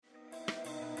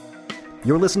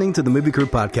You're listening to the Movie Crew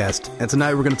Podcast, and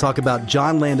tonight we're going to talk about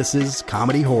John Landis's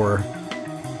comedy horror,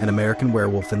 An American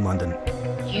Werewolf in London.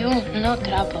 You no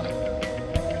trouble.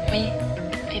 Me,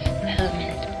 Fifth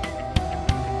Element.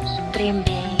 Supreme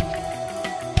Being.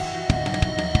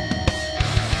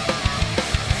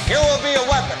 You will be a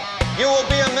weapon. You will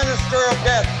be a minister of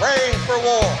death, praying for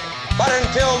war. But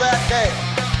until that day,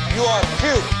 you are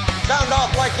cute. Sound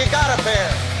off like you got a pair.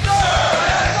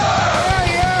 Ah,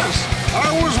 yes. I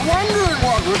was wondering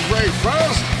what would break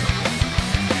first.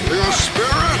 Your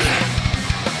spirit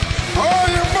or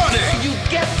your money? You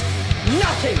get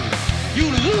nothing.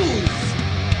 You lose.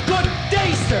 Good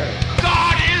day, sir.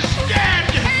 God is dead.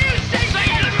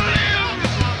 Satan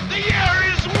lives. The year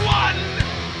is won.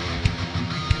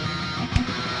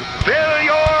 Fill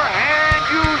your hand,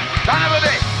 you son of a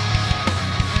bitch.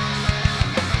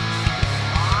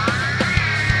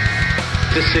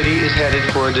 The city is headed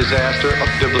for a disaster of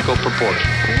biblical proportion.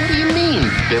 What do you mean,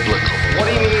 biblical? What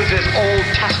he means is Old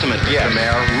Testament, Mr.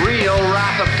 Mayor. Real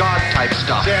wrath of God type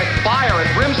stuff. Fire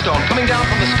and brimstone coming down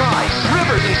from the skies.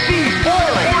 Rivers and seas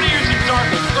boiling. 40 years of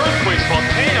darkness, earthquakes,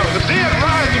 volcanoes, the dead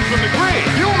rising from the grave.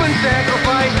 Human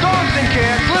sacrifice, dogs and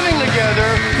cats living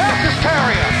together. Mass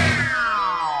hysteria.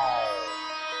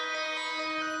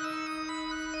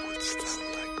 What's that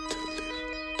like to live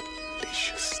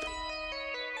deliciously?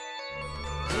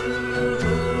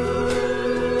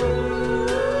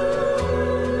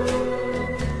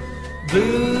 Blue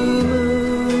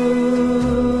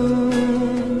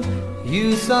moon,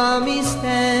 you saw me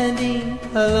standing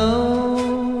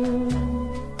alone,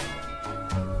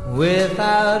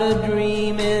 without a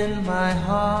dream in my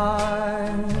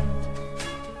heart,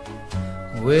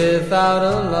 without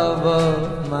a love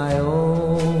of my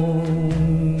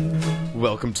own.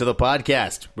 Welcome to the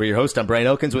podcast. We're your host. I'm Brian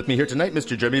Elkins. With me here tonight,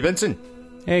 Mr. Jeremy Benson.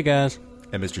 Hey, guys.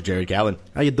 And Mr. Jerry Callen.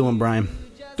 How you doing, Brian?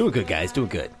 Doing good, guys. Doing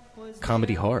good.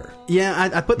 Comedy horror. Yeah,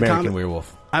 I put American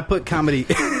Werewolf. I put comedy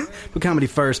put comedy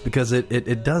first because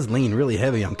it does lean really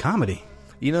heavy on comedy.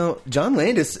 You know, John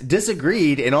Landis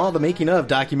disagreed in all the making of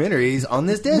documentaries on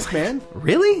this disc, man.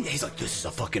 Really? He's like, this is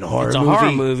a fucking horror It's a movie.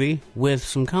 horror movie with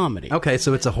some comedy. Okay,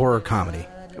 so it's a horror comedy.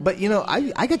 But, you know,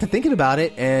 I got to thinking about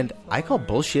it, and I call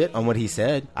bullshit on what he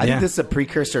said. I think this is a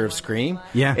precursor of Scream.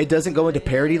 Yeah. It doesn't go into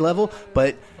parody level,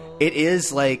 but it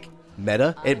is, like,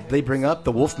 meta. They bring up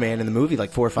the Wolfman in the movie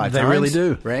like 4 or 5 times. They really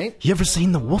do. Right? You ever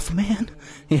seen the Wolfman?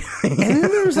 And then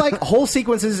there's, like, whole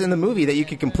sequences in the movie that you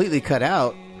could completely cut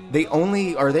out. They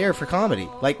only are there for comedy.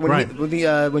 Like,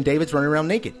 when David's running around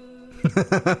naked.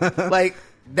 Like,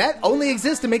 that only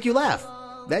exists to make you laugh.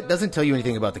 That doesn't tell you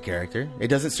anything about the character. It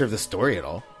doesn't serve the story at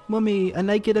all. Mommy, a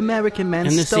naked American man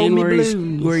And the stole scene me where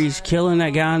blues. he's killing that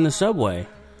guy in the subway.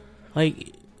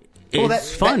 Like,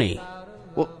 it's funny.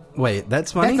 Wait,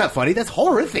 that's funny? That's not funny. That's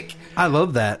horrific. I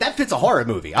love that. That fits a horror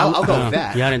movie. I'll go with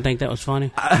that. Yeah, I didn't think that was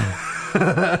funny.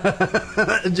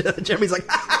 Jeremy's like,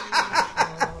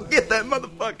 get that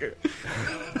motherfucker.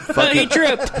 He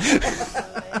tripped.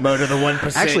 Murder the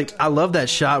 1%. Actually, I love that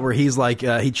shot where he's like,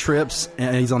 he trips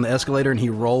and he's on the escalator and he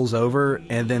rolls over,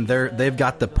 and then they've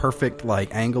got the perfect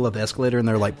like angle of the escalator and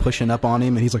they're like pushing up on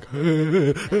him, and he's like,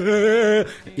 you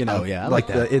know, oh yeah, I like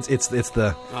that. It's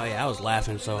the. Oh yeah, I was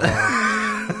laughing so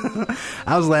hard.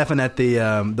 I was laughing at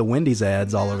the Wendy's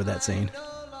ads all over that scene.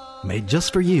 Made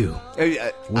just for you,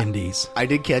 Wendy's. I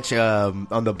did catch on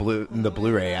the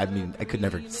Blu-ray. I mean, I could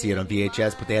never see it on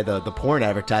VHS, but they had the porn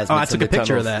advertisement. Oh, I took a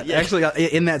picture of that. Yeah. Actually,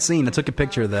 in that scene, I took a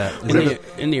picture of that.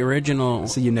 In the original,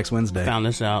 see you next Wednesday. Found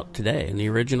this out today. In the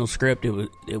original script,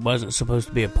 it wasn't supposed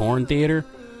to be a porn theater.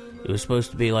 It was supposed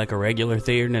to be like a regular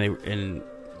theater, and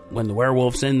when the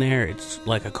werewolf's in there, it's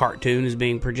like a cartoon is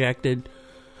being projected.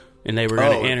 And they were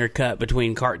going to intercut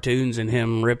between cartoons and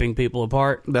him ripping people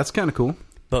apart. That's kind of cool.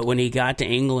 But when he got to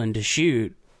England to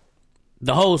shoot,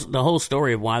 the whole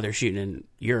story of why they're shooting in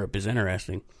Europe is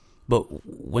interesting. But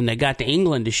when they got to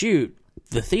England to shoot,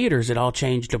 the theaters had all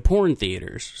changed to porn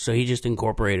theaters. So he just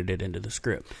incorporated it into the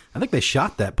script. I think they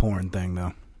shot that porn thing, though.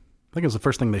 I think it was the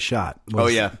first thing they shot. Oh,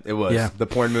 yeah, it was. Yeah. The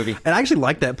porn movie. And I actually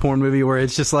like that porn movie where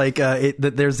it's just like,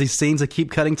 there's these scenes that keep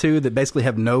cutting to that basically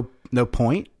have no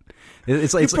point.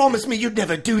 It's like, you promised me you'd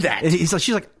never do that.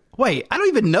 She's like, wait, I don't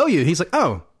even know you. He's like,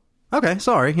 oh, okay,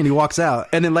 sorry. And he walks out.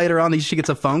 And then later on, she gets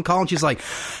a phone call and she's like,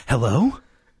 hello?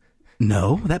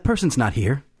 No, that person's not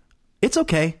here. It's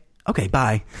okay. Okay,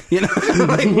 bye. You know,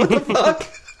 like, what the fuck?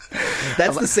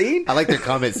 That's the scene? I like their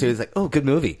comments too. It's like, oh, good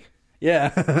movie.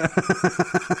 Yeah.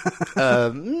 I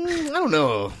don't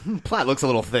know. Plot looks a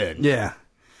little thin. Yeah.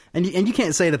 And you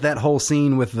can't say that whole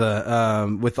scene with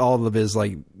the with all of his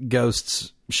like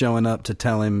ghosts showing up to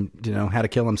tell him, you know, how to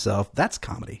kill himself, that's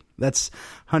comedy. That's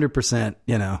 100%,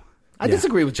 you know. I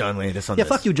disagree with John Landis on Yeah, this.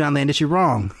 fuck you, John Landis. You're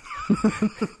wrong. I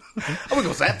wouldn't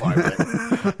go that far.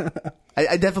 But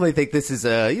I definitely think this is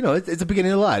it's a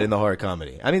beginning of a lot in the horror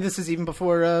comedy. I mean, this is even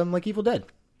before like Evil Dead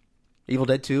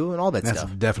 2, and all that That's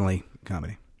stuff. definitely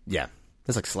comedy. Yeah,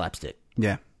 that's like slapstick.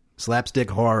 Yeah, slapstick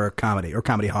horror comedy or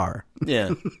comedy horror. Yeah,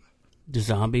 The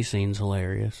zombie scene's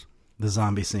hilarious. The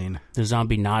zombie scene. The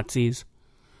zombie Nazis.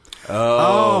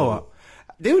 Oh.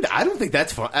 dude, I don't think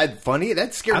that's funny.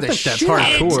 That scared I the think that's shit out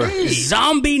of hardcore. me.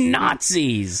 Zombie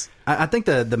Nazis. I think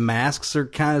the masks are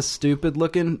kind of stupid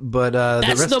looking, but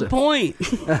That's the rest point.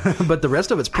 but the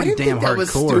rest of it's I pretty didn't damn think that hardcore. was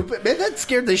stupid. Man, that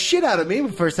scared the shit out of me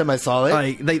the first time I saw it.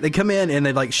 Like they come in and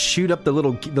they like shoot up the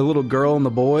little girl and the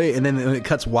boy, and then when it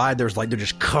cuts wide, they're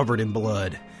just covered in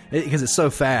blood because it's so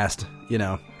fast,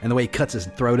 and the way he cuts his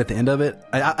throat at the end of it.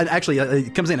 Actually,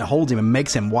 it comes in and holds him and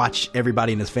makes him watch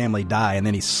everybody in his family die, and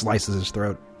then he slices his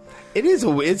throat. It's a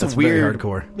That's weird very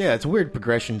hardcore. Yeah, it's weird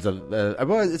progressions of.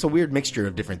 It's a weird mixture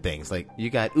of different things. Like you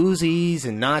got Uzis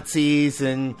and Nazis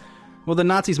and. Well, the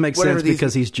Nazis make sense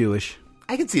because he's Jewish.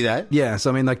 I can see that. Yeah, so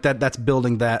I mean, like that's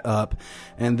building that up,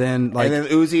 and then like and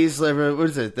then Uzis. What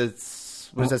is it?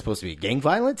 What is that supposed to be? Gang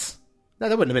violence? No,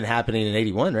 that wouldn't have been happening in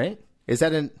 '81, right? Is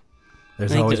that in?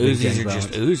 There's I think always the been Uzis gang are violence.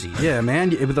 just Uzis. Yeah,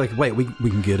 man. It was like, wait, we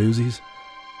can get Uzis.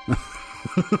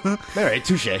 All right,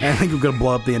 touche. I think we're gonna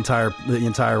blow up the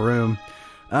entire room.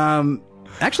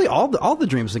 Actually, all the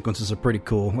dream sequences are pretty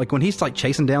cool. Like when he's like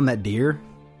chasing down that deer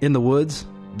in the woods.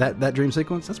 That dream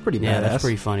sequence, that's pretty badass. Yeah, that's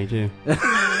pretty funny too.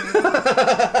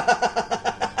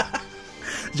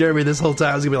 Jeremy, this whole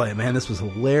time I was gonna be like, man, this was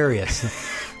hilarious.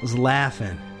 I was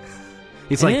laughing.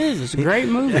 It's It's a great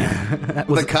movie.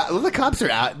 The cops are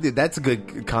out. Dude, that's a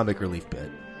good comic relief bit.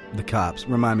 The cops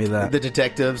remind me of that. The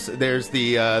detectives. There's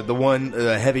the one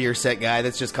heavier set guy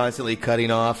that's just constantly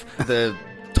cutting off the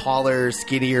taller,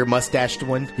 skinnier, mustached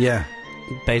one. Yeah.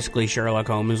 Basically Sherlock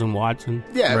Holmes and Watson.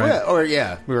 Yeah,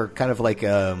 Right. we were kind of like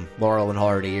Laurel and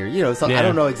Hardy, or I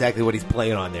don't know exactly what he's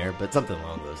playing on there, but something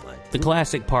along those lines. The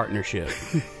classic partnership.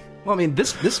 Well, I mean,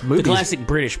 this movie, The classic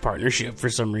British partnership for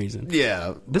some reason.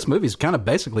 Yeah, this movie's kind of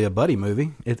basically a buddy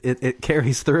movie. It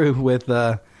carries through with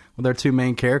our two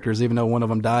main characters. Even though one of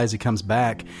them dies, he comes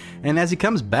back, and as he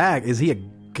comes back, is he a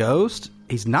ghost?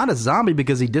 He's not a zombie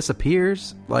because he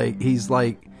disappears. Like he's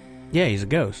like. Yeah, he's a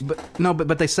ghost.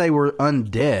 But they say we're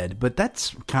undead. But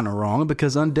that's kind of wrong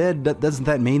because undead, doesn't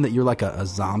that mean that you're like a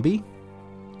zombie?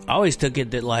 I always took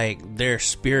it that like their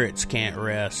spirits can't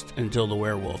rest until the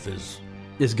werewolf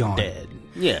is gone. dead.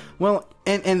 yeah. Well,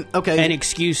 and okay. An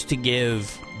excuse to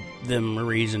give them a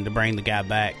reason to bring the guy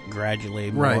back gradually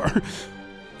more. Right.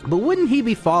 But wouldn't he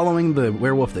be following the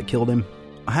werewolf that killed him?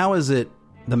 How is it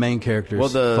the main character's Well,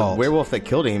 the fault? werewolf that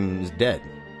killed him is dead.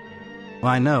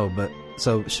 Well, I know, but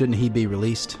so shouldn't he be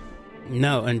released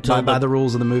No, until by the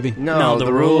rules of the movie? No,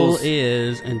 the rule rules.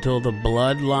 is until the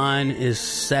bloodline is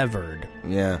severed.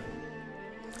 Yeah.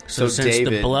 So since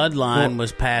David, the bloodline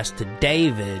was passed to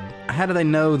David, How do they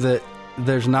know that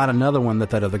there's not another one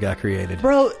that other guy created?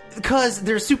 Bro, because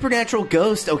they're supernatural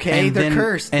ghosts, okay? And they're then-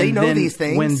 cursed. and They know then these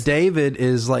things. When David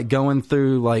is like going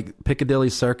through like Piccadilly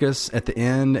Circus at the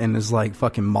end and is like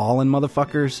fucking mauling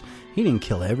motherfuckers, he didn't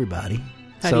kill everybody.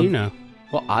 how do you know?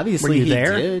 Well, obviously Were you he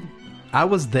there? did. I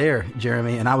was there,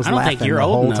 Jeremy, and I was I don't laughing think you're the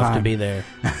old whole enough time. to be there.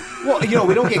 Well,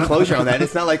 we don't get closure on that.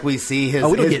 It's not like we see his. Oh,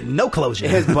 we don't his, get no closure.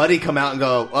 his buddy come out and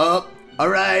go, "Oh, all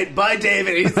right, bye,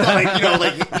 David." He's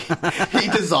like, he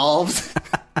dissolves.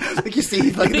 Like you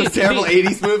see, like those terrible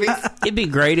 '80s movies. It'd be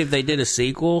great if they did a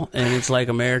sequel and it's like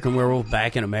American Werewolf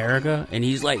back in America, and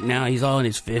he's like now he's all in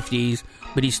his 50s,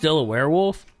 but he's still a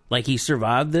werewolf. Like he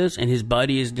survived this, and his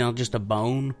buddy is now just a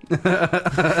bone.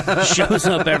 Shows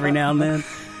up every now and then.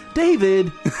 David,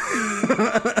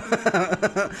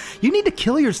 you need to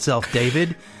kill yourself,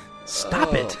 David.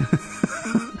 Stop it.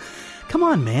 Come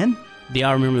on, man. Do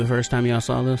y'all remember the first time y'all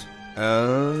saw this?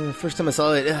 First time I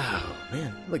saw it, oh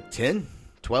man, like 10,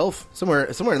 12, somewhere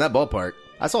in that ballpark.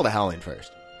 I saw The Howling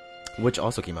first, which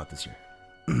also came out this year.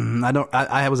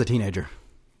 I was a teenager.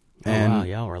 And oh wow,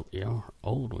 y'all were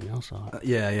old when y'all saw it.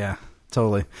 Yeah,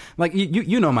 totally. Like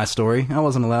you know my story. I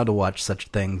wasn't allowed to watch such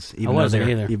things, even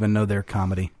though they're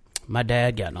comedy. My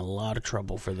dad got in a lot of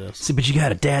trouble for this. See, but you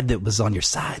got a dad that was on your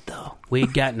side, though.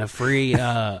 We'd gotten a free,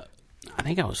 I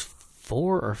think I was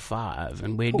 4 or 5,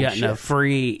 and we'd gotten a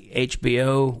free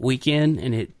HBO weekend,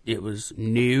 and it was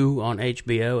new on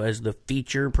HBO as the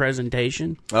feature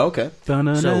presentation. Oh, okay. So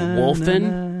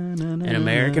Wolfen and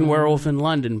American Werewolf in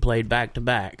London played back to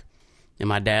back, and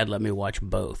my dad let me watch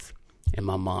both, and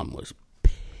my mom was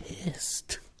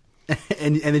pissed.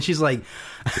 And then she's like,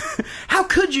 "How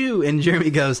could you?" And Jeremy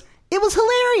goes, "It was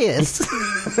hilarious."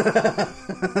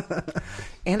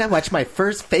 And I watched my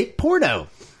first fake porno.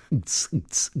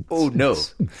 Oh, no.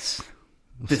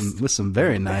 With some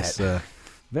very nice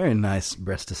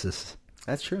breastises.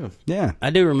 That's true. Yeah,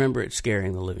 I do remember it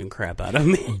scaring the living crap out of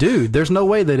me. Dude, there's no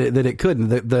way that it couldn't.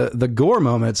 The gore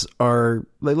moments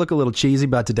they look a little cheesy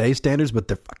by today's standards, but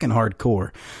they're fucking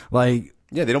hardcore. Like,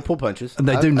 yeah, they don't pull punches.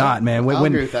 They do not, man. I'll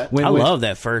agree with that. I love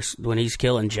that first when he's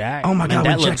killing Jack. Oh my god,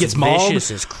 that when Jack gets mauled,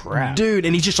 vicious as crap, dude,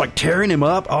 and he's just like tearing him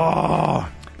up.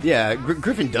 Oh, yeah,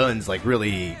 Griffin Dunn's like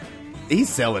really. He's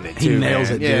selling it, too, He nails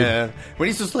man. it, dude. Yeah. When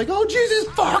he's just like, oh, Jesus,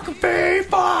 fuck me,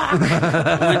 fuck.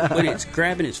 when it's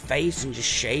grabbing his face and just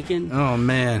shaking. Oh,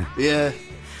 man. Yeah.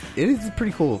 It is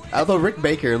pretty cool. Although Rick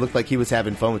Baker looked like he was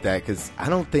having fun with that, because I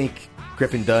don't think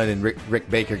Griffin Dunn and Rick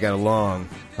Baker got along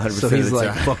 100% So he's of the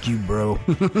like, time. fuck you, bro.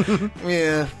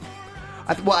 Yeah.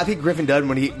 I think Griffin Dunn,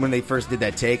 when they first did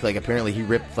that take, like, apparently he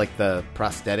ripped, like, the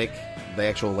prosthetic, the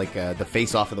actual, like, the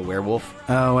face off of the werewolf.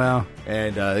 Oh, wow.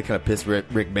 And they kind of pissed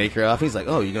Rick Baker off. He's like,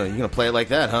 oh, you're gonna play it like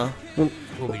that, huh? Well,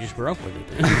 we just grew up with it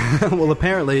then. Well,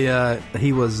 apparently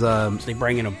he was... So they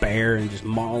bring in a bear and just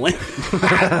maul him.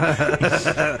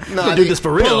 No, do this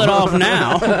for real. Pull it off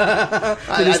now.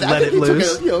 I let it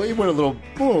loose. He went a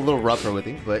little rougher with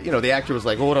him. But, the actor was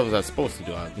like, well, what was I supposed to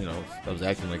do? I was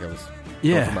acting like I was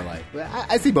going for my life. But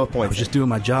I see both points. I was just doing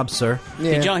my job, sir.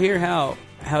 Yeah. Did y'all hear how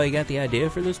he got the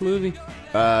idea for this movie?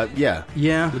 Yeah.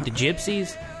 Yeah. With the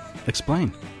gypsies?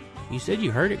 Explain. You said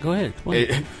you heard it. Go ahead.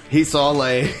 Explain. He saw,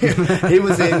 like, he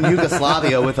was in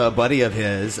Yugoslavia with a buddy of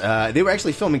his. They were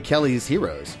actually filming Kelly's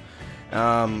Heroes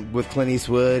with Clint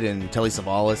Eastwood and Telly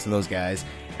Savalas and those guys.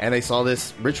 And they saw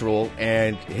this ritual,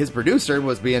 and his producer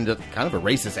was being just kind of a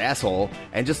racist asshole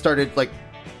and just started, like,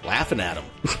 laughing at him.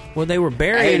 Well, they were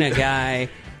burying a guy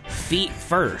feet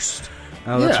first.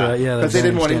 Oh, that's right. Yeah, because they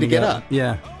didn't want him to get up.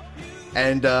 Yeah.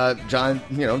 And John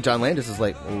Landis is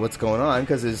like, well, what's going on?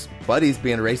 Because his buddy's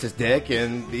being a racist dick,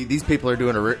 and these people are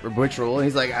doing a ritual. And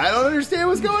he's like, I don't understand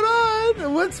what's going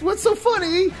on. What's so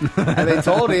funny? And they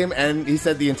told him, and he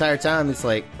said the entire time, it's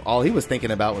like, all he was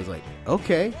thinking about was like,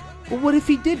 okay, well, what if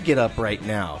he did get up right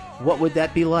now? What would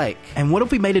that be like? And what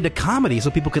if we made it a comedy so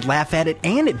people could laugh at it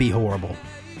and it be horrible?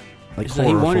 Like, so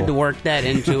he wanted to work that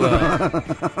into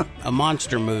a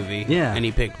monster movie. Yeah. And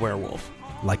he picked Werewolf.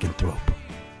 Lycanthrope.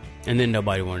 And then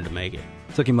nobody wanted to make it.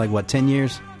 Took him like, what, 10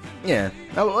 years? Yeah.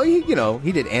 Oh, well,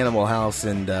 he did Animal House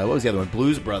and what was the other one?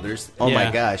 Blues Brothers. Oh,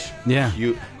 my gosh. Yeah.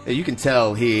 You can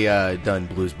tell he done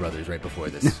Blues Brothers right before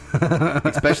this.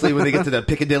 Especially when they get to the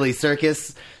Piccadilly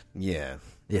Circus. Yeah.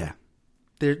 Yeah.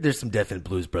 There's some definite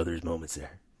Blues Brothers moments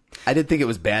there. I didn't think it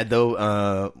was bad,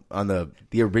 though, on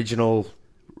the original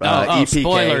EPK.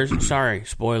 Spoilers. Sorry,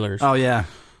 spoilers. Oh, yeah.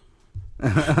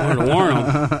 I wanted to warn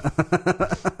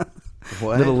them.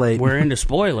 What? A little late. We're into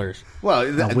spoilers. Well,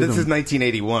 this is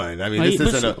 1981. I mean, this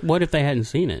isn't what if they hadn't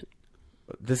seen it?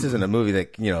 This isn't a movie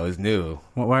that, is new.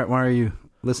 Well, why are you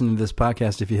listening to this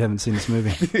podcast if you haven't seen this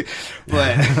movie?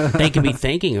 But they could be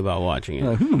thinking about watching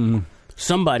it.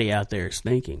 Somebody out there is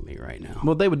thanking me right now.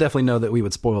 Well, they would definitely know that we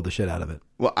would spoil the shit out of it.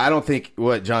 Well, I don't think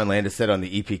what John Landis said on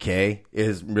the EPK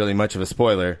is really much of a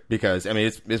spoiler because, I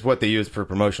mean, it's what they use for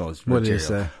promotional material. What did he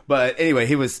say? But anyway,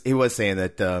 he was saying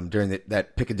that during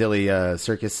that Piccadilly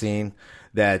circus scene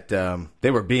that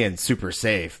they were being super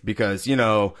safe because,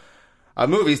 a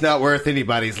movie's not worth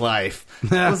anybody's life.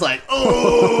 I was like,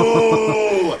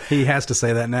 oh! He has to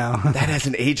say that now. That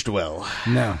hasn't aged well.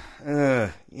 No.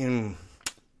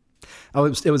 Oh,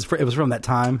 it was from that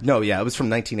time? No, yeah, it was from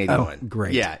 1981. Oh,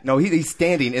 great. Yeah, no, he's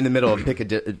standing in the middle of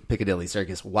Piccadilly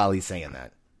Circus while he's saying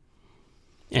that.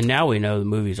 And now we know the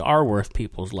movies are worth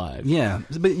people's lives. Yeah,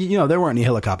 but there weren't any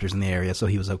helicopters in the area, so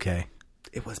he was okay.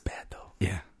 It was bad though.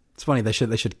 Yeah, it's funny. They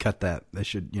should cut that. They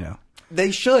should,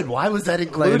 They should. Why was that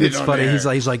included? It's funny. There?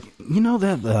 He's like,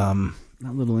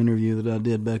 that little interview that I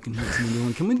did back in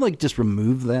 1981. Can we just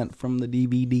remove that from the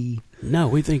DVD? No,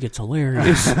 we think it's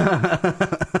hilarious.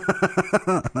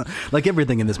 Like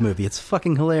everything in this movie, it's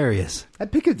fucking hilarious.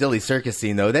 That Piccadilly Circus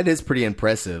scene, though, that is pretty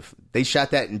impressive. They shot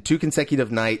that in 2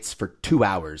 consecutive nights for 2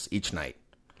 hours each night.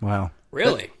 Wow.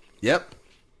 Really? Yep.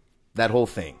 That whole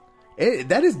thing.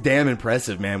 That is damn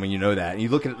impressive, man, when you know that. And you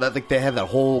look at it, like they have that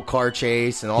whole car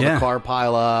chase and all the car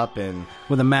pile up. And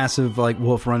with a massive,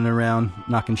 wolf running around,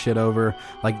 knocking shit over.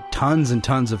 Like, tons and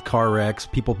tons of car wrecks.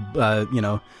 People,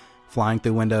 flying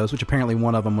through windows, which apparently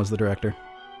one of them was the director.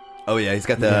 Oh, yeah, he's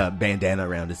got the bandana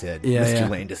around his head. Yeah, Mr.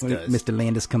 Landis does. Mr.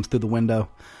 Landis comes through the window.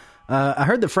 I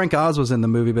heard that Frank Oz was in the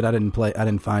movie, but I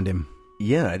didn't find him.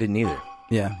 Yeah, I didn't either.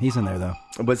 Yeah, he's in there, though.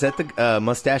 Was that the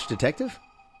mustache detective?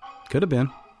 Could have been.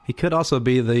 He could also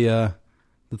be the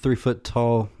 3-foot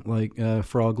tall,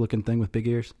 frog-looking thing with big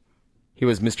ears. He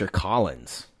was Mr.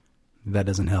 Collins. That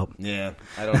doesn't help. Yeah,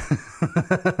 I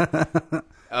don't.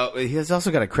 Oh, he has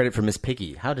also got a credit for Miss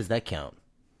Piggy. How does that count?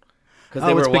 Because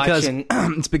they were watching.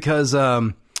 It's because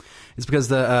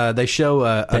they show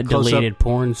a deleted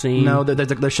porn scene. No,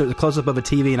 they show a close up of a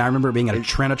TV, and I remember it being a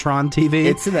Trinitron TV.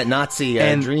 It's in that Nazi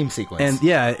dream sequence. And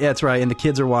yeah, that's right. And the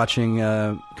kids are watching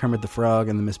Kermit the Frog,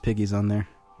 and the Miss Piggy's on there.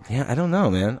 Yeah, I don't know,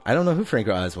 man. I don't know who Frank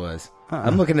Oz was.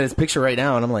 I'm looking at his picture right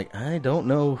now, and I'm like, I don't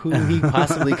know who he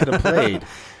possibly could have played.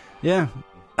 Yeah,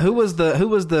 who was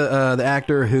the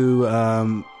actor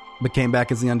who became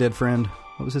back as the undead friend?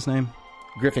 What was his name?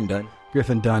 Griffin Dunn.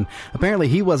 Apparently,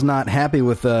 he was not happy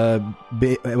with the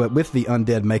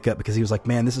undead makeup because he was like,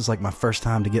 "Man, this is like my first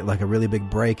time to get like a really big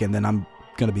break, and then I'm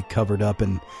going to be covered up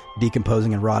and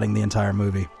decomposing and rotting the entire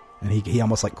movie." And he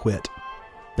almost like quit.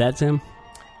 That's him.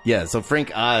 Yeah, so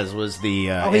Frank Oz was the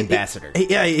ambassador.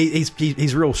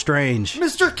 He's real strange.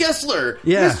 Mr. Kessler!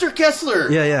 Yeah. Mr.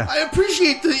 Kessler! Yeah. I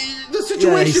appreciate the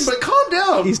situation, but calm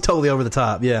down! He's totally over the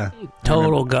top, yeah.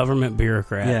 Total government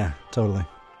bureaucrat. Yeah, totally.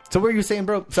 So what were you saying,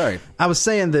 bro? Sorry. I was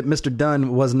saying that Mr.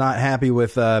 Dunn was not happy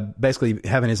with basically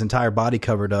having his entire body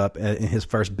covered up in his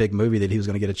first big movie that he was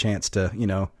going to get a chance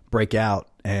to, break out,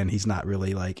 and he's not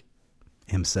really like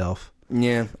himself.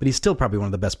 Yeah. But he's still probably one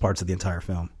of the best parts of the entire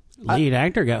film. Lead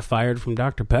actor got fired from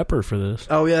Dr. Pepper for this.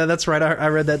 Oh yeah, that's right. I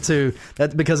read that too.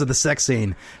 That's because of the sex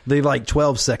scene. They like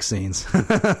 12 sex scenes.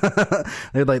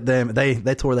 They're like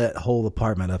they tore that whole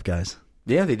apartment up, guys.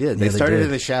 Yeah, they did. They started in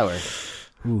the shower.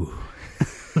 Ooh.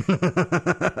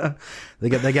 they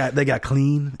got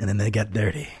clean and then they got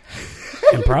dirty.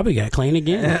 And probably got clean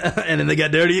again. And then they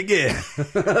got dirty again.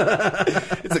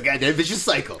 It's a goddamn vicious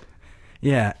cycle.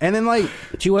 Yeah, and then like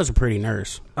she was a pretty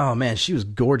nurse. Oh man, she was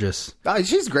gorgeous. Oh,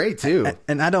 she's great too.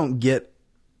 And I don't get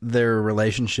their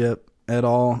relationship at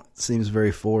all. It seems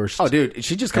very forced. Oh, dude,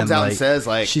 she just comes out and says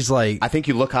like, she's like, I think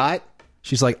you look hot.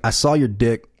 She's like, I saw your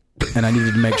dick, and I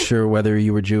needed to make sure whether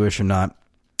you were Jewish or not.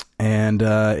 And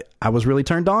I was really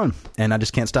turned on, and I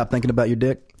just can't stop thinking about your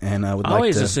dick. And I would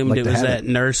always like to, assumed like it was that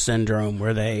nurse syndrome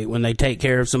where when they take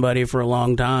care of somebody for a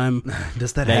long time,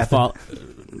 does that happen?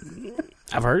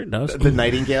 I've heard it does. The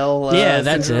Nightingale. Yeah,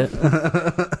 that's syndrome.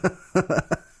 it.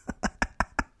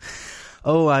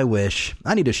 Oh, I wish.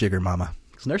 I need a sugar mama.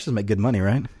 Because nurses make good money,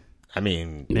 right? I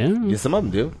mean, yeah, some of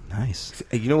them do. Nice.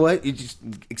 You know what?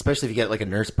 Especially if you get like a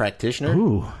nurse practitioner.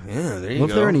 Ooh. Yeah, there you go.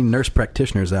 If there are any nurse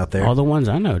practitioners out there, all the ones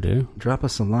I know do. Drop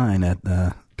us a line at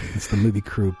it's the movie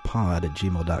crew pod at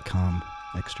gmail.com.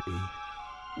 Extra E.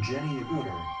 Jenny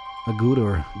Agooter.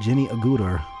 Agooter. Jenny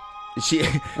Agooter.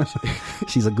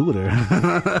 She's a gooder.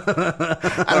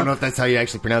 I don't know if that's how you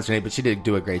actually pronounce her name, but she did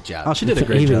do a great job. Oh, she did a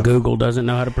great job. Even Google doesn't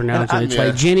know how to pronounce it. It's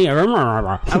like Jenny.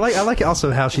 I like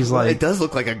also how she's like. It does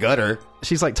look like a gutter.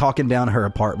 She's like talking down her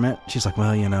apartment. She's like, well,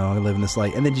 I live in this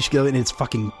like, and then you go in and it's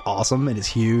fucking awesome and it's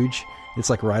huge. It's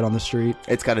like right on the street.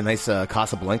 It's got a nice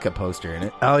Casablanca poster in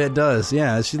it. Oh, it does.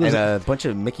 Yeah, she lives and a bunch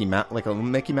of Mickey Mouse, like a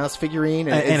Mickey Mouse figurine,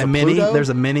 and a Minnie. Pluto? There's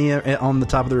a Minnie on the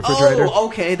top of the refrigerator. Oh,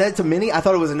 okay, that's a Minnie. I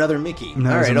thought it was another Mickey. No,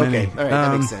 all right, okay, all right,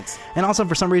 that makes sense. And also,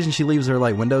 for some reason, she leaves her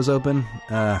like windows open.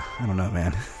 I don't know,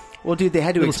 man. Well, dude, they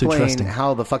had to explain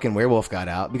how the fucking werewolf got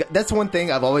out. Because that's one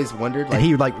thing I've always wondered. Like, and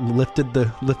he like lifted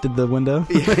the window.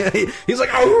 He's like,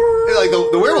 oh, like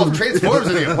the werewolf transforms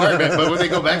in the apartment, but when they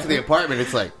go back to the apartment,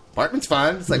 it's like. Apartment's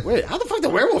fine. It's like, wait, how the fuck did the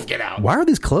werewolf get out? Why are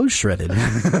these clothes shredded?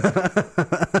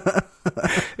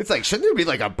 It's like, shouldn't there be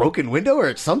like a broken window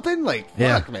or something? Like,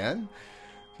 fuck, man.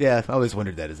 Yeah, I always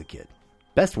wondered that as a kid.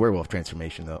 Best werewolf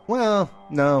transformation, though. Well,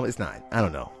 no, it's not. I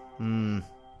don't know.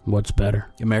 What's better?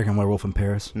 American Werewolf in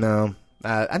Paris? No.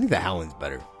 I think the Howling's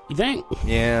better. You think?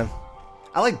 Yeah.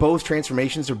 I like both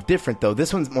transformations. They're different, though.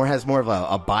 This one has more of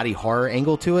a body horror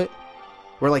angle to it.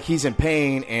 Where, like, he's in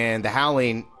pain, and the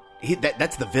Howling...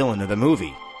 that's the villain of the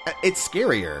movie. It's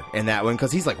scarier in that one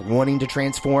because he's like wanting to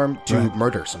transform to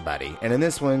murder somebody, and in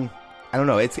this one, I don't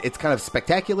know. It's kind of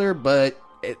spectacular, but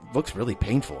it looks really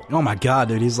painful. Oh my god,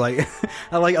 dude! He's like,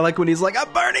 I like when he's like,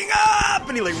 "I'm burning up,"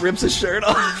 and he like rips his shirt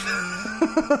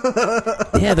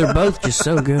off. Yeah, they're both just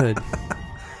so good.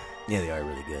 Yeah, they are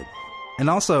really good. And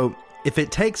also, if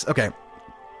it takes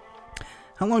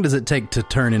how long does it take to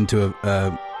turn into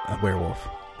a werewolf?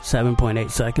 7.8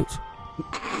 seconds.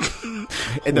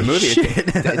 In the movie,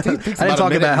 I didn't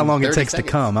talk about how long it takes to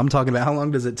come. I'm talking about how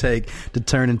long does it take to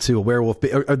turn into a werewolf.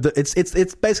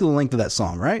 It's basically the length of that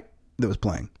song, right? That was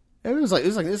playing. It was like a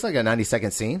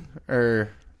 90-second scene, or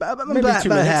about maybe 2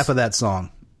 minutes. Half of that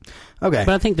song. Okay,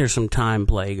 but I think there's some time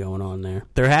play going on there.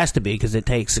 There has to be because it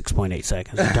takes 6.8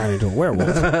 seconds to turn into a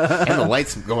werewolf, and the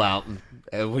lights go out,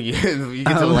 and when you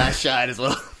get to the last shot as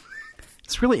well.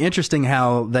 It's really interesting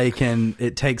how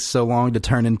it takes so long to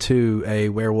turn into a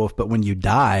werewolf, but when you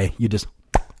die, you just,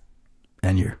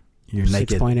 and you're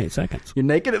naked. 6.8 seconds. You're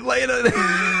naked and laying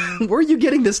on. Where are you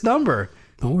getting this number?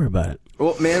 Don't worry about it.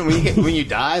 Well, man, when you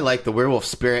die, like the werewolf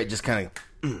spirit just kind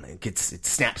of it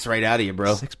snaps right out of you,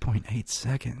 bro. 6.8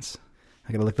 seconds.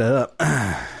 I gotta look that up.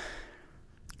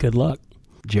 Good luck.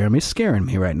 Jeremy's scaring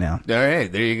me right now. All right,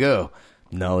 there you go.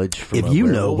 Knowledge from if you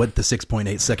know what the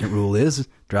 6.8 second rule is,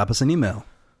 drop us an email.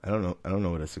 I don't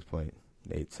know what a 6.8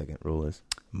 second rule is.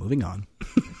 Moving on.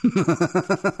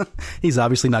 He's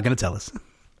obviously not going to tell us.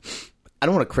 I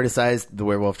don't want to criticize the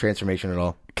werewolf transformation at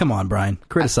all. Come on, Brian.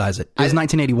 Criticize it. It was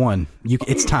 1981.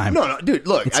 It's time. No, dude,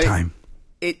 look. It's time.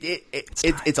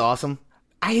 It's awesome.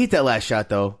 I hate that last shot,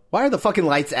 though. Why are the fucking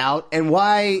lights out? And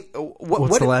why...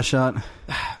 What's the last shot?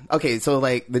 Okay, so,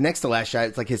 like, the next to last shot,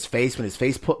 it's like his face, when his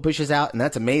face pushes out, and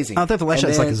that's amazing. I thought the last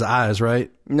shot's like his eyes,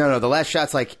 right? No, the last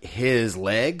shot's like his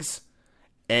legs,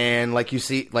 and, like, you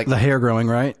see... like the hair growing,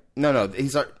 right? No,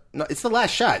 it's the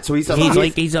last shot. So he's up on his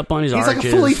arches. He's like a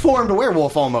fully formed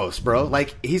werewolf almost, bro.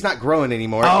 Like, he's not growing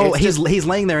anymore. Oh, he's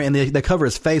laying there, and they cover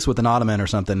his face with an ottoman or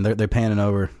something. They're panning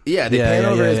over. Yeah, they pan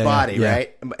over his body,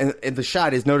 right? And the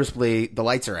shot is noticeably the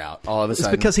lights are out all of a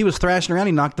sudden. It's because he was thrashing around.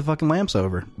 He knocked the fucking lamps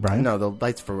over, Brian. No, the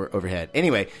lights were overhead.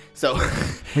 Anyway, so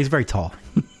he's very tall.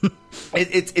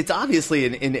 It's obviously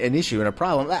an issue and a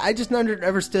problem. I just never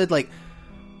understood, like,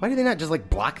 why do they not just, like,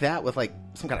 block that with, like,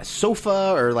 some kind of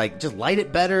sofa or, like, just light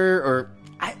it better? Or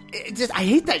I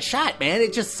hate that shot, man.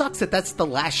 It just sucks that that's the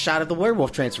last shot of the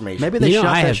werewolf transformation. Maybe they shot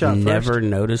that shot first. I have never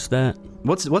noticed that.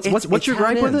 What's your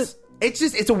gripe with it?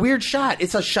 It's a weird shot.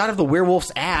 It's a shot of the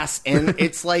werewolf's ass, and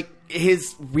it's like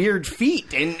his weird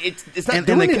feet, and it's not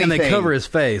doing anything. And they cover his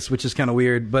face, which is kind of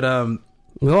weird. But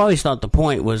we always thought the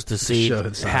point was to see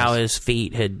how his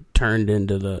feet had turned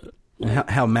into the.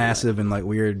 How massive and like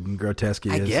weird and grotesque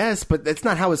he is. I guess, but that's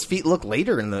not how his feet look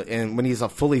later when he's a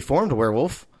fully formed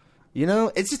werewolf. You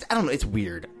know, it's just, I don't know, it's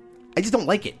weird. I just don't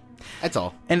like it. That's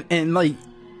all. And like,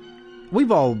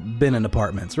 we've all been in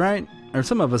apartments, right? Or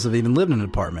some of us have even lived in an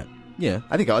apartment. Yeah,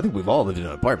 I think we've all lived in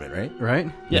an apartment, right?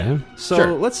 Right? Yeah.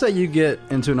 So let's say you get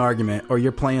into an argument, or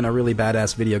you're playing a really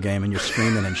badass video game and you're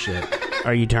screaming and shit.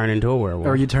 Or you turn into a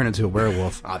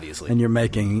werewolf. Obviously. And you're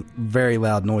making very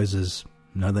loud noises.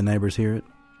 None of the neighbors hear it.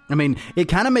 I mean, it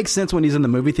kind of makes sense when he's in the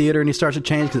movie theater and he starts to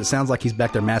change because it sounds like he's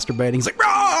back there masturbating. He's like,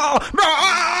 rah,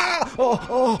 rah,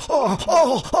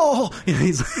 oh. You know,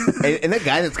 and that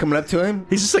guy that's coming up to him,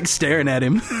 he's just like staring at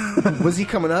him. Was he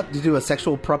coming up to do a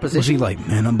sexual proposition? Was he like,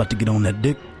 man, I'm about to get on that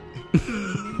dick?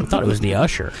 I thought it was the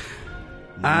usher.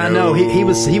 No, he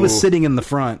was sitting in the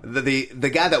front. The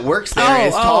guy that works there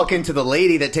is talking to the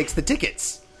lady that takes the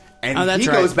tickets. And he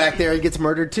goes back there and gets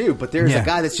murdered too. But there's a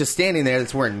guy that's just standing there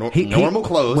that's wearing normal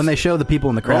clothes. When they show the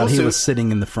people in the crowd, he was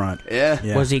sitting in the front.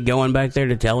 Yeah. Was he going back there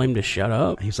to tell him to shut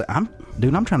up? He's like, I'm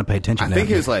trying to pay attention. I think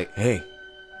he was like, hey,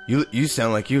 you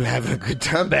sound like you having a good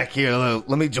time back here. Let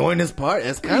me join this part.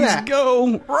 That's kind of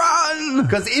go run.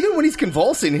 Because even when he's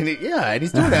convulsing and he's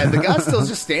doing that, the guy's still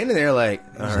just standing there like,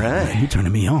 all right, you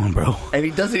turning me on, bro. And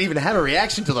he doesn't even have a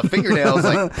reaction till the fingernails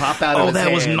like pop out of his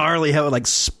hand. Was gnarly how it like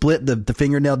split the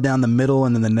fingernail down the middle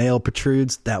and then the nail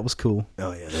protrudes. That was cool.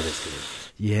 Oh yeah, that is good.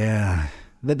 Yeah,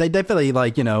 they definitely,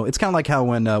 like, you know, it's kind of like how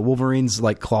when Wolverine's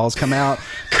like claws come out.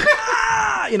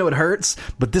 You know, it hurts,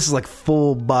 but this is like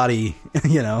full body,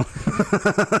 you know,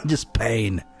 just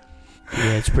pain.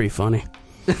 Yeah, it's pretty funny.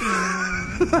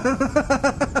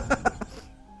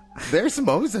 There's some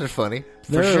moments that are funny.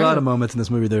 There are a lot of moments in this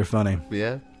movie that are funny.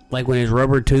 Yeah. Like when his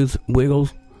rubber tooth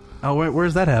wiggles. Oh,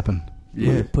 where's that happen?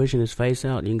 When you're pushing his face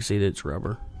out, you can see that it's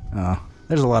rubber. Oh,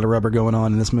 there's a lot of rubber going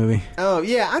on in this movie. Oh,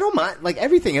 yeah, I don't mind. Like,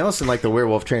 everything else in, like, the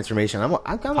werewolf transformation, I'm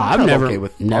okay with all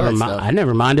that stuff. I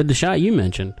never minded the shot you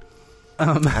mentioned.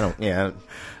 It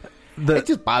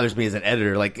just bothers me as an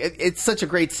editor. Like, it's such a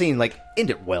great scene. Like,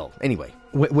 end it well. Anyway.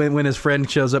 When his friend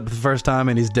shows up the first time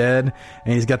and he's dead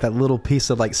and he's got that little piece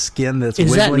of like skin that's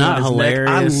Is wiggling that not on his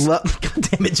hilarious? neck. God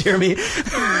damn it, Jeremy.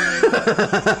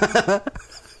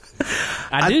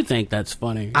 I do think that's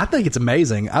funny. I think it's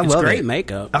amazing. I love it. It's great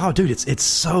makeup. Oh, dude, it's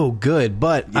so good.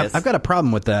 But yes. I've got a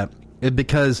problem with that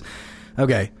because,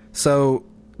 okay, so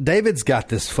David's got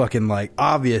this fucking like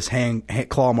obvious hand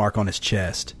claw mark on his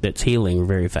chest that's healing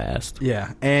very fast.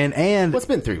 Yeah, and well, it's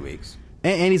been 3 weeks,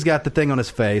 and he's got the thing on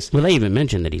his face. Well, they even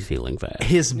mentioned that he's healing fast.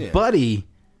 His buddy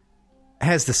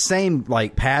has the same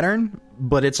like pattern,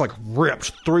 but it's like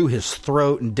ripped through his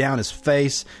throat and down his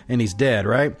face, and he's dead,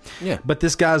 right? Yeah. But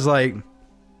this guy's like,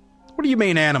 "What do you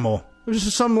mean, animal? There's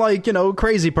just some like, you know,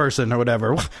 crazy person or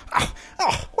whatever.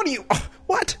 What do you?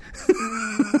 What?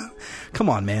 Come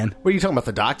on, man. What are you talking about?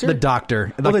 The doctor? The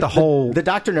doctor. Well, Like the whole... The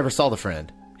doctor never saw the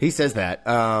friend. He says that.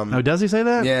 Oh, does he say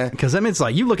that? Yeah. Because I mean, it's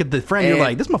like, you look at the friend, you're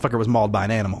like, this motherfucker was mauled by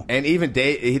an animal. And even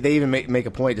they even make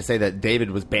a point to say that David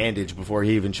was bandaged before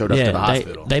he even showed up to the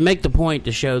hospital. They make the point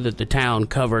to show that the town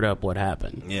covered up what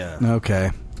happened. Yeah. Okay.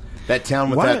 That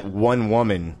town with that one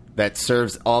woman that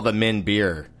serves all the men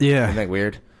beer. Yeah. Isn't that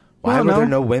weird? Why were there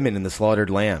no women in the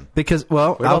slaughtered lamb? Because,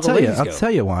 well, I'll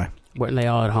tell you why. Weren't they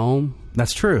all at home?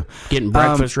 That's true. Getting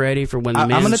breakfast ready for when the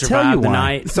men survive the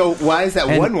night. So why is that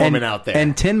one woman out there?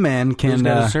 And Tin Man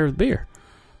can serve beer.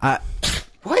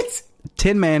 What?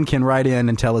 Tin Man can write in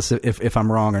and tell us if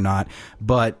I'm wrong or not.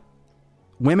 But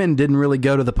women didn't really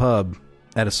go to the pub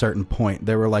at a certain point.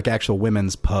 There were like actual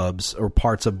women's pubs or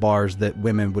parts of bars that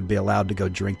women would be allowed to go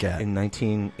drink at. In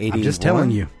 1981? I'm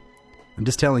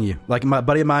just telling you. Like my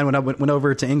buddy of mine, when I went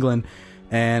over to England,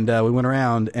 and we went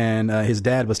around, and his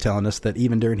dad was telling us that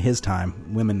even during his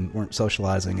time, women weren't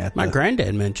socializing at. My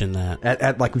granddad mentioned that.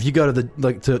 At like if you go to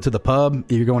the pub,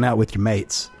 you're going out with your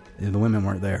mates. The women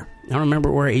weren't there. I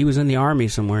remember where he was in the army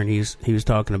somewhere, and he was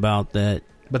talking about that.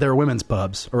 But there were women's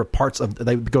pubs or parts of.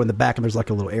 They would go in the back, and there's like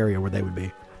a little area where they would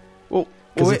be. Well,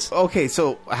 okay.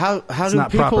 So how do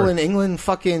people proper. in England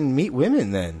fucking meet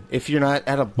women then? If you're not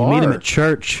at a bar, you meet them at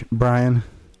church, Brian.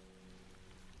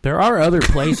 There are other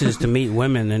places to meet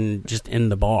women than just in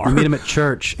the bar. You meet them at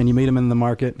church, and you meet them in the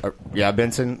market. Yeah,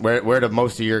 Benson. Where do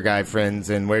most of your guy friends,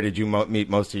 and where did you meet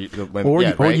most of your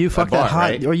women? Or you fuck that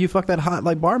hot, or you fuck that hot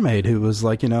like barmaid who was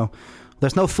like,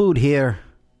 there's no food here.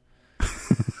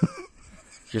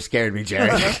 You're scaring me,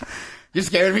 Jared. You're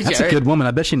scaring me, Jared. That's a good woman.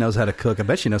 I bet she knows how to cook. I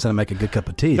bet she knows how to make a good cup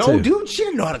of tea. No, too. dude, she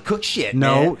didn't know how to cook shit.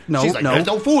 No, man. She's like, there's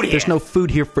no food here. There's no food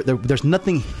here there's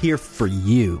nothing here for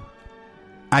you.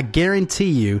 I guarantee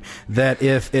you that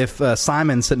if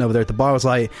Simon's sitting over there at the bar was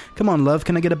like, "Come on, love,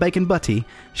 can I get a bacon butty?"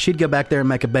 She'd go back there and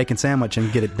make a bacon sandwich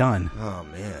and get it done. Oh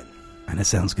man, and it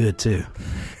sounds good too.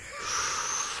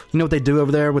 You know what they do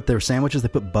over there with their sandwiches? They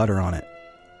put butter on it.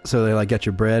 So they like get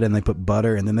your bread and they put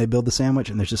butter and then they build the sandwich.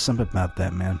 And there's just something about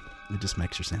that, man. It just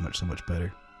makes your sandwich so much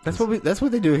better. That's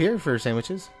what they do here for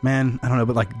sandwiches. Man, I don't know,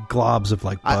 but like globs of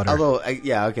like butter.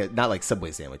 Okay, not like Subway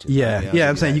sandwiches. Yeah,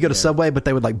 I'm saying you go to Subway, but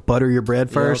they would like butter your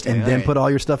bread first and then put all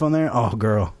your stuff on there. Oh,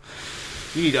 girl,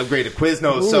 you need to upgrade to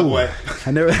Quiznos Subway. I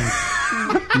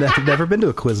never been to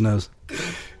a Quiznos.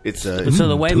 It's so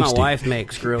the way my wife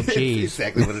makes grilled cheese,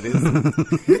 exactly what it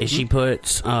is. Is she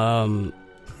puts 2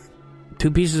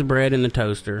 pieces of bread in the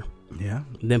toaster. Yeah.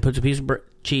 Then puts a piece of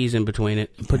cheese in between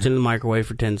it, puts it in the microwave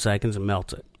for 10 seconds, and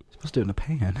melts it. Supposed to do it in a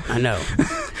pan. I know.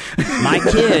 My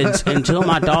kids, until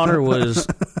my daughter was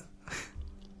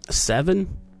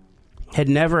 7, had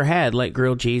never had like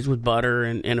grilled cheese with butter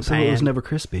in a pan. So it was never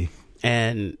crispy.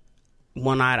 And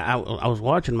one night I was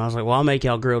watching them. I was like, well, I'll make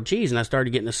y'all grilled cheese. And I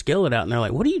started getting the skillet out. And they're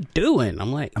like, what are you doing?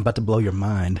 I'm like, I'm about to blow your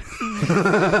mind.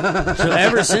 So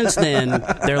ever since then,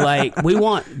 they're like, we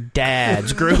want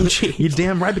Dad's grilled cheese. You're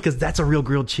damn right, because that's a real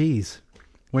grilled cheese.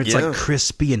 Where it's like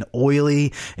crispy and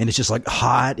oily, and it's just like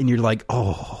hot, and you're like,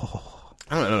 oh.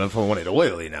 I don't know if I want it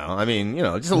oily now. I mean,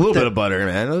 just a little bit of butter,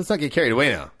 man. Let's not get carried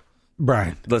away now.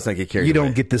 Brian. Let's not get carried away. You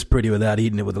don't get this pretty without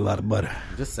eating it with a lot of butter.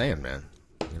 I'm just saying, man.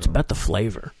 It's about the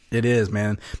flavor. It is,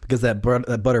 man. Because that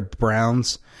butter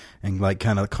browns and like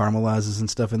kind of caramelizes and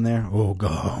stuff in there. Oh,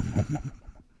 God.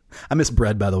 I miss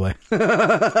bread, by the way.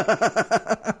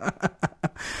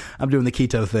 I'm doing the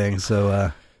keto thing,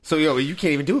 so... So, you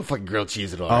can't even do a fucking grilled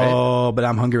cheese at all, Oh, right? But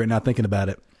I'm hungry right now thinking about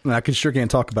it. I sure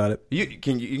can't talk about it.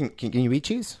 Can you eat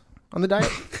cheese on the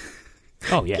diet?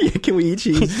 Oh, yeah. Can we eat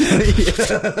cheese?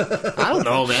 I don't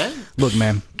know, man. Look,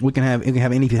 man, we can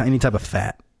have any type of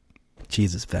fat.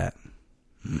 Cheese is fat.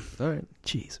 All right.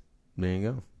 Cheese. There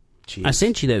you go. Cheese. I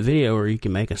sent you that video where you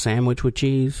can make a sandwich with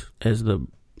cheese as the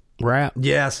wrap.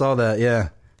 Yeah, I saw that, yeah.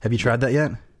 Have you tried that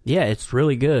yet? Yeah, it's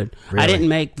really good. Really? I didn't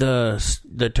make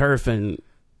the turf and...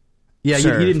 Yeah,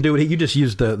 you didn't do it. You just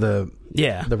used the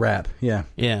wrap. Yeah.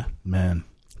 Yeah. Man.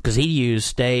 Because he used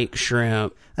steak,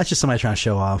 shrimp. That's just somebody trying to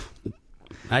show off.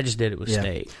 I just did it with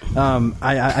steak. I'm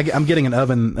getting an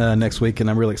oven next week,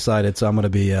 and I'm really excited. So I'm going to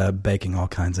be baking all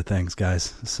kinds of things,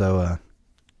 guys. So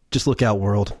just look out,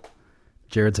 world.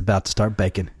 Jared's about to start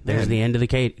baking. There's the end of the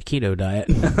keto diet.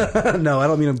 No, I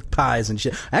don't mean pies and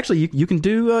shit. Actually, you can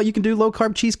do low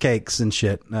carb cheesecakes and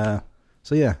shit.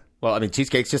 So yeah. Well, I mean,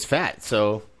 cheesecake's just fat,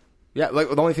 so. Yeah, like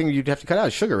the only thing you'd have to cut out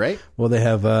is sugar, right? Well, they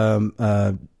have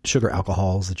sugar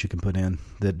alcohols that you can put in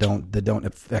that don't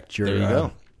affect your your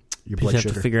blood sugar. You have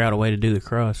to figure out a way to do the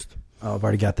crust. Oh, I've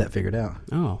already got that figured out.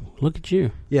 Oh, look at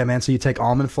you! Yeah, man. So you take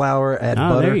almond flour, add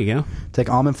butter. There you go. Take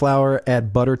almond flour,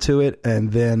 add butter to it, and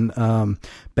then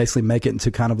basically make it into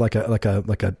kind of like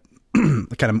a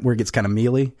where it gets kind of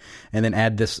mealy, and then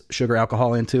add this sugar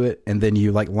alcohol into it, and then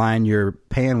you like line your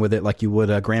pan with it like you would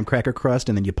a graham cracker crust,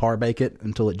 and then you par bake it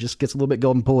until it just gets a little bit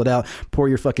golden. Pull it out, pour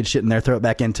your fucking shit in there, throw it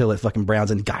back in until it fucking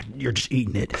browns, and God, you're just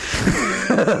eating it.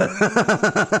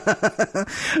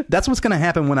 That's what's gonna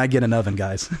happen when I get an oven,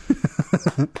 guys.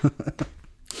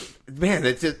 Man,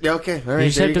 that's just, okay. All right, you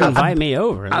just have to invite me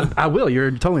over. I will. You're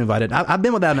totally invited. I've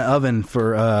been without an oven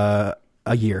for a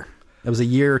year. It was a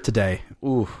year today.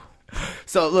 Ooh.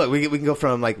 So look, we can go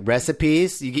from like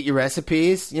recipes. You get your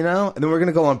recipes, and then we're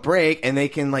gonna go on break, and they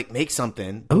can like make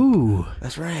something. Ooh,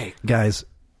 that's right, guys.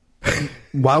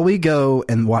 While we go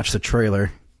and watch the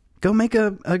trailer, go make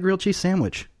a grilled cheese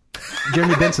sandwich,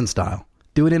 Jeremy Benson style.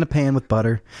 Do it in a pan with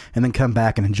butter, and then come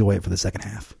back and enjoy it for the second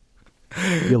half.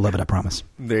 You'll love it, I promise.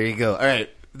 There you go. All right.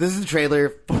 This is the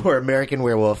trailer for American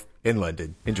Werewolf in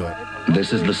London. Enjoy.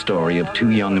 This is the story of two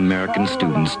young American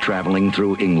students traveling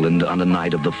through England on the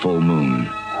night of the full moon.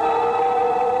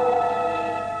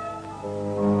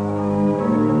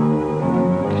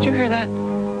 Did you hear that?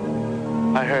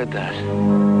 I heard that.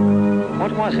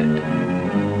 What was it?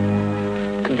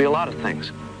 Could be a lot of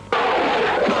things.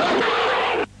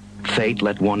 Fate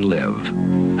let one live.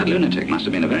 That lunatic must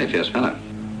have been a very fierce fellow.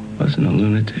 Wasn't a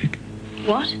lunatic.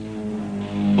 What?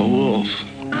 A wolf.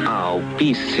 Oh,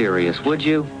 be serious, would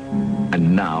you?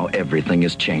 And now everything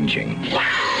is changing.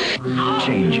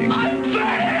 Changing.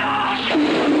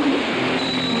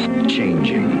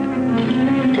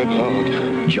 Changing. Good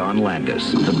Lord. John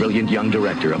Landis, the brilliant young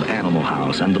director of Animal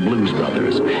House and the Blues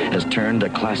Brothers, has turned a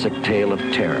classic tale of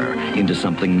terror into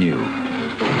something new.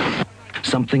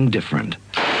 Something different.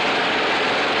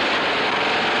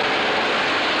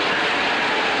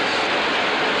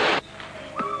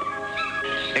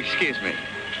 Excuse me.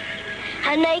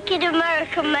 A naked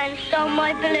American man stole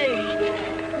my balloon.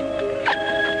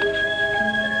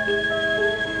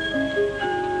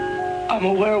 I'm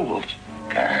a werewolf.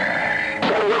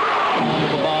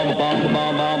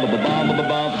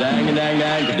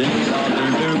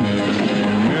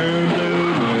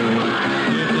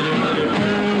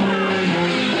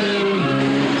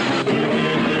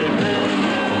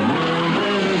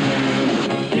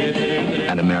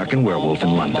 An American Werewolf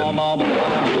in London.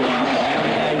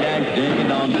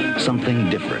 Something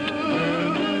different.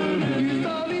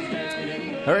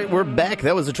 All right, we're back.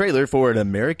 That was a trailer for An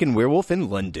American Werewolf in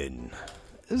London.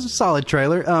 It was a solid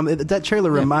trailer. That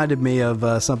trailer reminded me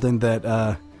of something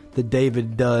that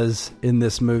David does in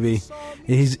this movie.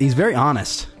 He's very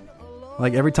honest.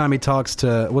 Like every time he talks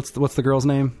to what's the girl's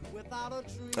name?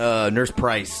 Nurse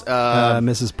Price.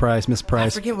 Mrs. Price. Miss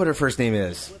Price. I forget what her first name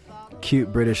is.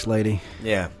 Cute British lady.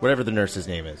 Yeah, whatever the nurse's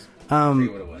name is. I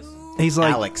forget what it was. He's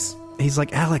like Alex. He's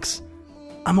like, Alex,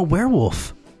 I'm a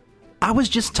werewolf. I was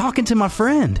just talking to my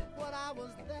friend.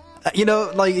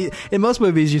 Like in most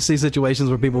movies, you see situations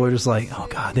where people are just like, oh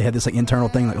God, they had this like internal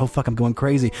thing, like, oh fuck, I'm going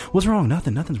crazy. What's wrong?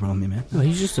 Nothing's wrong with me, man. No,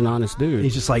 he's just an honest dude.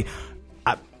 He's just like,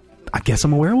 I guess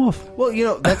I'm a werewolf. Well,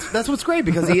 that's what's great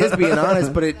because he is being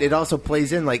honest, but it also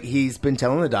plays in like he's been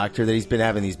telling the doctor that he's been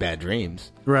having these bad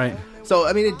dreams. Right. So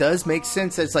I mean, it does make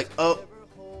sense. It's like, oh,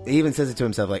 he even says it to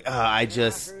himself, like, oh, I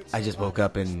just woke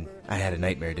up and I had a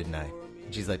nightmare, didn't I?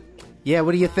 And she's like, yeah,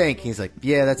 what do you think? He's like,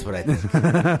 yeah, that's what I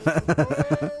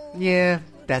think. Yeah,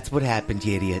 that's what happened,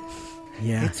 you idiot.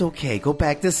 Yeah. It's okay. Go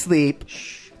back to sleep.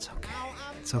 Shh, it's okay.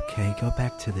 It's okay. Go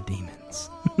back to the demons.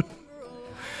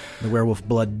 The werewolf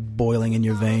blood boiling in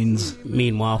your veins.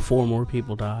 Meanwhile, 4 more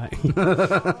people die.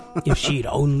 If she'd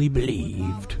only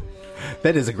believed.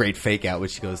 That is a great fake out when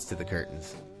she goes to the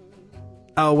curtains.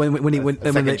 Oh, when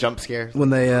they jump scare.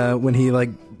 When he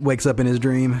like wakes up in his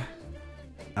dream.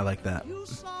 I like that.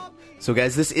 So,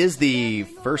 guys, this is the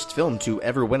first film to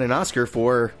ever win an Oscar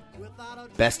for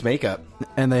Best Makeup,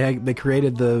 and they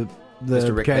created the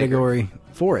category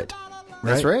for it.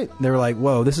 Right? That's right. They were like,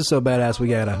 "Whoa, this is so badass! We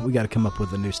gotta come up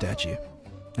with a new statue."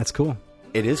 That's cool.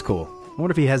 It is cool. I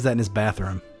wonder if he has that in his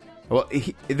bathroom. Well,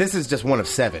 this is just one of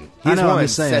 7. He's won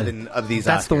 7 of these.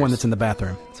 That's Oscars. the one that's in the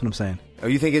bathroom. That's what I'm saying. Oh,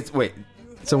 you think it's wait?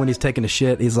 So when he's taking a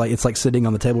shit, it's like sitting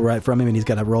on the table right from him, and he's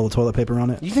got a roll of toilet paper on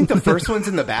it. You think the first one's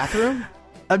in the bathroom?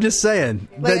 I'm just saying.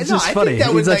 Like, That's no, just I funny. think that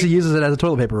He was actually like- uses it as a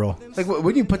toilet paper roll. Like,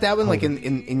 wouldn't you put that one like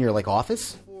in your like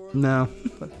office? No,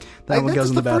 that Like, one goes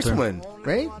in the that's bathroom. first one,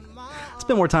 right? I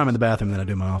spend more time in the bathroom than I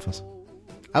do in my office.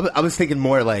 I was thinking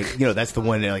more like that's the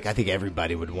one that like I think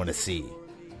everybody would want to see.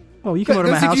 Oh, you can go to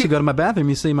my Those of house, you- you go to my bathroom,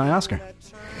 you see my Oscar.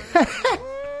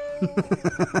 All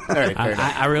right, fair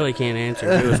enough. I really can't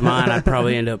answer. If it was mine, I'd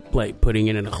probably end up like putting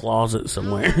it in a closet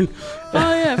somewhere. Oh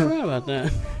yeah, I forgot about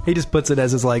that. He just puts it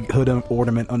as his like hood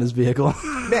ornament on his vehicle.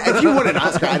 Man, if you won an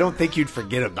Oscar, I don't think you'd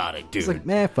forget about it, dude. It's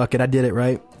like, fuck it, I did it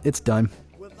right. it's done.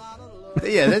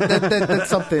 Yeah, that's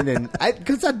something. And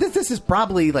because this is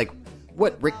probably like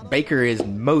what Rick Baker is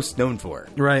most known for.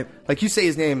 Right. Like you say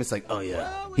his name, it's like, oh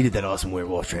yeah, he did that awesome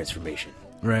werewolf transformation.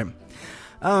 Right.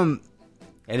 And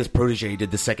his protege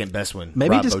did the second best one.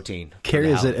 Maybe Rob he just Bottin,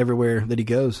 carries it everywhere that he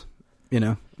goes. You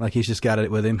know, like he's just got it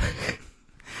with him.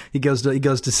 he goes to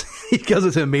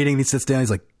a meeting. And he sits down.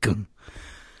 He's like, Gum.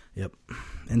 Yep,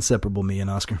 inseparable, me and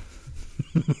Oscar.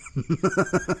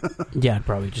 Yeah, I'd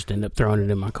probably just end up throwing it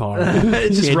in my car.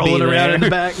 Just rolling around in the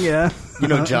back. Yeah. You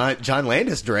know, John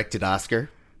Landis directed Oscar.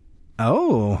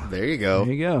 Oh, there you go.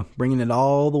 There you go. Bringing it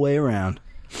all the way around.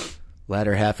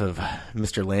 Latter half of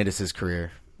Mr. Landis's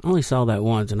career. I only saw that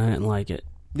once, and I didn't like it.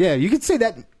 Yeah, you could say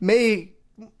that may.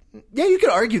 Yeah, you could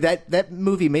argue that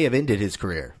movie may have ended his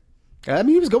career. I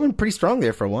mean, he was going pretty strong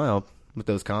there for a while with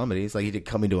those comedies. Like he did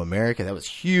Coming to America. That was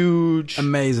huge.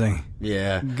 Amazing.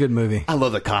 Yeah. Good movie. I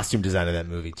love the costume design of that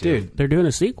movie, too. Dude, they're doing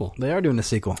a sequel. They are doing a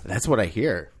sequel. That's what I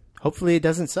hear. Hopefully it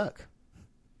doesn't suck.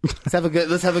 Let's get a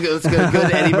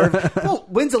good Eddie Murphy. Well,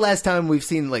 when's the last time we've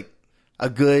seen like a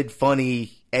good,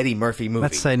 funny Eddie Murphy movie?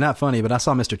 Let's say not funny, but I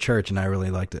saw Mr. Church and I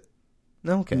really liked it.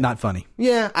 Okay. Not funny.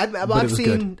 Yeah, I've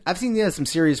seen some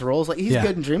serious roles. Like he's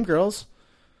good in Dreamgirls.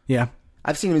 Yeah.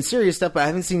 I've seen him in serious stuff, but I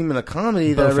haven't seen him in a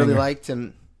comedy that I really liked.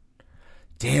 And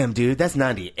damn, dude, that's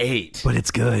 98. But it's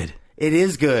good. It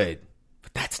is good.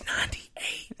 But that's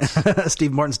 98.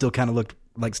 Steve Martin still kind of looked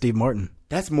like Steve Martin.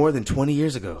 That's more than 20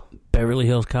 years ago. Beverly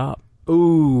Hills Cop.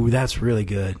 Ooh, that's really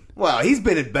good. Well, he's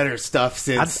been in better stuff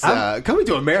since Coming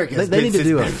to America. They need to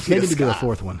do a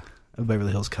fourth one of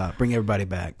Beverly Hills Cop. Bring everybody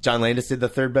back. John Landis did the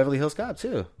third Beverly Hills Cop,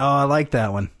 too. Oh, I like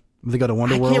that one. They go to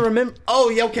Wonder World. I can't remember. Oh,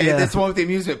 yeah, okay. Yeah. That's the one with the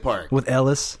amusement park. With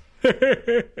Ellis. I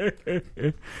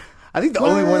think the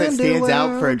only one that stands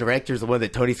out for a director is the one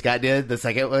that Tony Scott did, the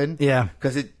second one. Yeah.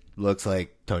 Because it looks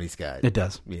like Tony Scott. It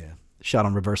does. Yeah. Shot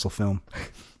on reversal film.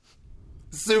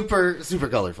 Super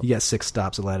colorful. You got 6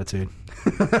 stops of latitude.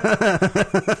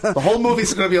 The whole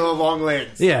movie's going to be on a long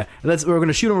lens. Yeah. We're going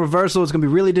to shoot on reversal. It's going to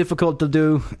be really difficult to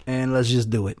do, and let's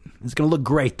just do it. It's going to look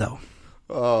great, though.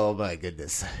 Oh, my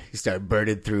goodness. You start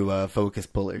burning through focus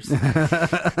pullers.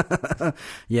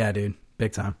 Yeah, dude.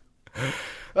 Big time.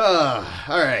 All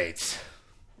right.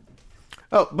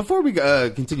 Oh, before we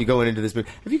continue going into this movie,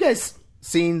 have you guys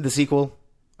seen the sequel,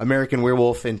 American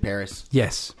Werewolf in Paris?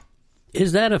 Yes.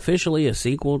 Is that officially a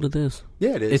sequel to this?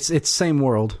 Yeah, it is. It's same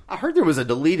world. I heard there was a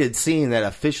deleted scene that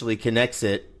officially connects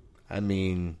it. I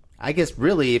mean, I guess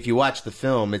really, if you watch the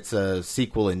film, it's a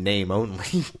sequel in name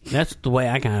only. That's the way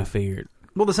I kind of figured.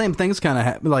 Well, the same things kind of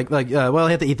happen. They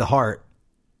have to eat the heart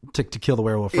to kill the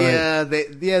werewolf, right? Yeah,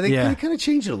 they kind of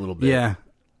change it a little bit. Yeah.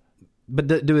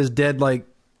 But do his dead,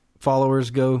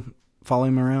 followers go follow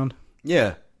him around?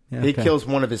 Yeah. Yeah, he kills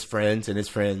one of his friends, and his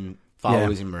friend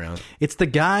follows him around. It's the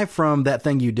guy from That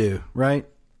Thing You Do, right?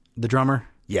 The drummer?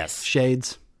 Yes.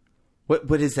 Shades.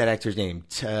 What is that actor's name?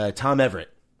 Tom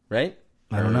Everett, right?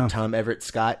 I don't know. Tom Everett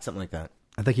Scott, something like that.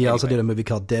 I think he also did a movie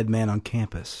called Dead Man on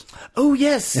Campus. Oh,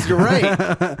 yes, you're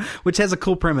right. Which has a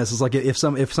cool premise. It's like if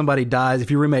somebody dies, if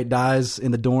your roommate dies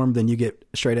in the dorm, then you get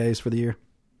straight A's for the year.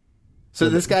 So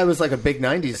this guy was like a big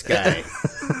 90s guy.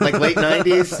 Like late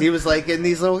 90s, he was like in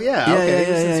these little,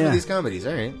 for these comedies,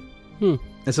 all right.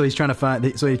 And so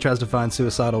he tries to find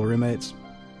suicidal roommates.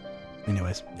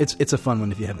 Anyways, it's a fun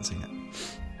one if you haven't seen it.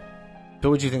 But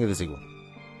what'd you think of the sequel?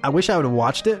 I wish I would have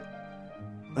watched it,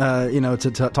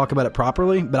 to talk about it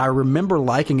properly, but I remember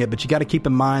liking it, but you got to keep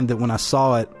in mind that when I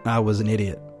saw it, I was an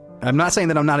idiot. I'm not saying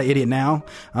that I'm not an idiot now.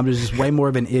 I'm just way more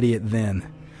of an idiot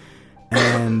then.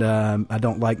 And I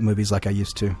don't like movies like I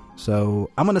used to.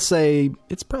 So I'm going to say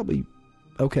it's probably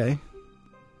okay.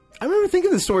 I remember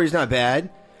thinking the story's not bad.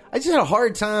 I just had a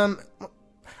hard time.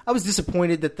 I was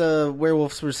disappointed that the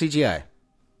werewolves were CGI.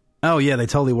 Oh, yeah, they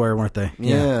totally were, weren't they?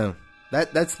 Yeah.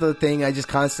 That's the thing I just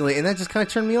constantly... And that just kind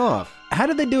of turned me off. How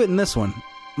did they do it in this one?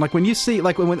 Like, when you see...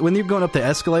 Like, when you're going up the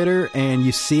escalator and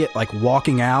you see it, like,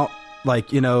 walking out,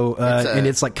 and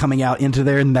it's, like, coming out into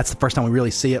there, and that's the first time we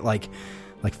really see it, like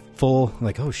full...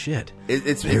 Like, oh, shit.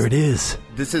 There it is.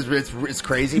 It's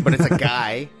crazy, but it's a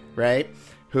guy, right?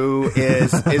 Who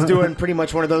is doing pretty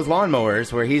much one of those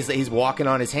lawnmowers where he's walking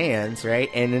on his hands, right?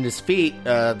 And in his feet,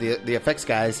 the effects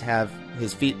guys have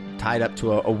his feet tied up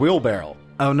to a wheelbarrow.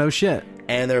 Oh, no shit.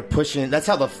 And they're pushing... That's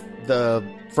how the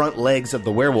front legs of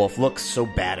the werewolf look so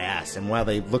badass. And while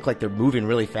they look like they're moving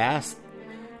really fast,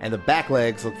 and the back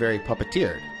legs look very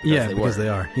puppeteered. Yeah, because they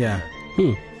are. Yeah.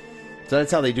 So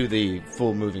that's how they do the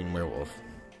full moving werewolf.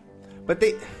 But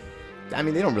they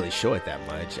don't really show it that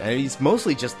much. I mean, it's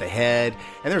mostly just the head.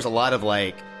 And there's a lot of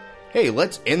hey,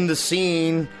 let's end the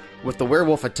scene with the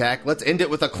werewolf attack. Let's end it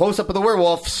with a close-up of the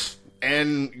werewolves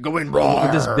and go in roar.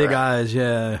 With his big eyes,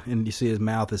 yeah. And you see his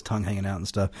mouth, his tongue hanging out and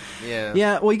stuff. Yeah.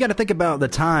 Yeah, well, you got to think about the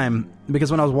time,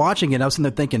 because when I was watching it, I was sitting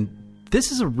there thinking,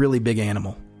 this is a really big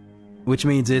animal. Which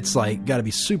means it's like got to be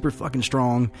super fucking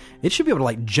strong. It should be able to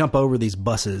like jump over these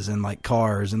buses and like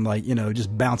cars and like, you know,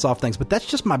 just bounce off things. But that's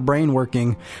just my brain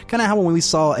working. Kind of how when we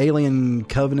saw Alien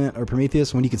Covenant or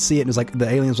Prometheus, when you could see it, it was like the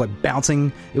aliens like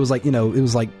bouncing. It was like, you know, it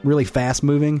was like really fast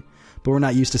moving. But we're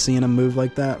not used to seeing them move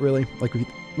like that, really. Like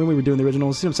when we were doing the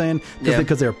originals, see what I'm saying?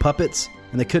 Because they were puppets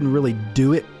and they couldn't really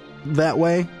do it that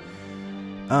way.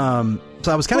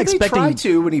 So I was kind of expecting. They try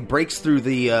to when he breaks through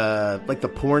the like the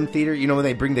porn theater. You know when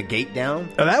they bring the gate down.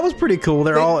 Oh, that was pretty cool.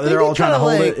 They're all trying to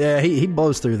hold like, it. Yeah, he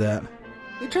blows through that.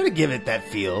 They try to give it that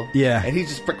feel. Yeah, and he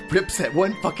just rips that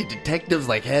one fucking detective's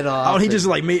like head off. Oh, he just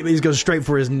like he goes straight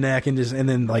for his neck and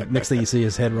then like next thing you see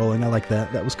his head rolling. I like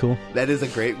that. That was cool. That is a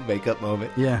great makeup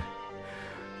moment. Yeah.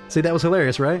 See, that was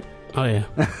hilarious, right? Oh yeah.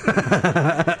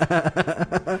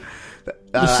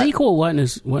 The sequel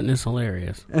wasn't as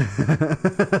hilarious. The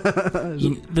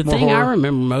thing I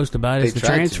remember most about it is the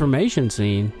transformation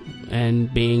scene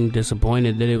and being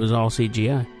disappointed that it was all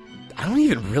CGI. I don't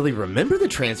even really remember the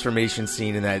transformation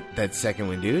scene in that second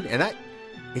one, dude. And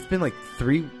it's been like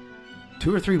 2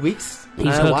 or 3 weeks.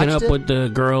 He's hooking up with the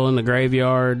girl in the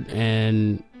graveyard,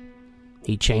 and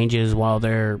he changes while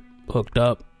they're hooked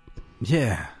up.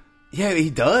 Yeah. Yeah, he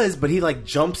does, but he like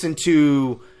jumps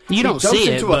into... You don't see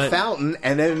it, into a fountain,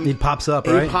 and then he pops up,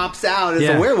 right? He pops out as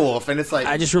a werewolf, and it's like...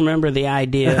 I just remember the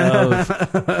idea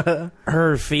of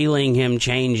her feeling him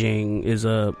changing is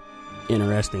a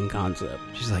interesting concept.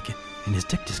 She's like, and his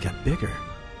dick just got bigger.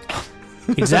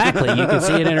 Exactly, you can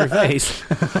see it in her face.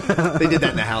 They did that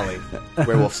in The Howling,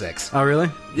 Werewolf 6. Oh, really?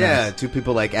 Yeah, nice. 2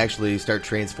 people like actually start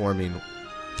transforming...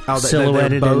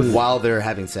 silhouetted both while they're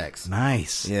having sex.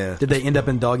 Nice. Yeah. Did they end up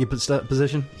in doggy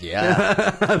position?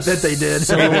 Yeah. I bet they did.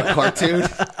 Cartoon.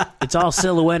 It's all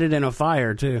silhouetted in a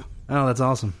fire too. Oh, that's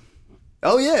awesome.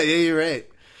 Oh yeah, you're right.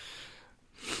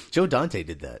 Joe Dante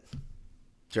did that.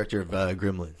 Director of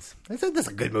Gremlins. That's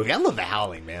a good movie. I love The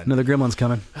Howling, man. Another Gremlins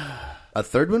coming. A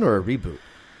third one or a reboot?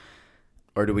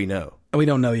 Or do we know? We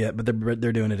don't know yet, but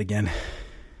they're doing it again.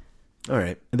 All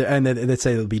right. And they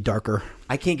say it'll be darker.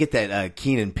 I can't get that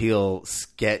Key and Peele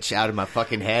sketch out of my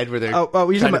fucking head where they're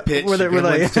trying to pitch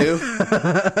Gremlins 2.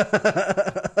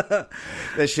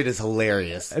 That shit is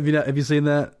hilarious. Have you seen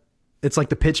that? It's like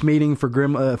the pitch meeting for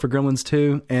Gremlins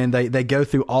 2, and they go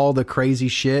through all the crazy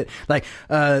shit. Like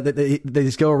they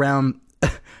just go around.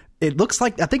 It looks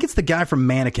like, I think it's the guy from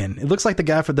Mannequin. It looks like the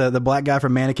guy for the black guy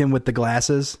from Mannequin with the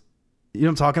glasses. You know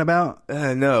what I'm talking about?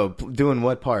 No. Doing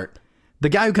what part? The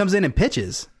guy who comes in and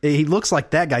pitches, he looks like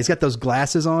that guy. He's got those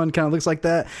glasses on, kind of looks like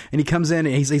that. And he comes in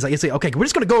and he's like, okay, we're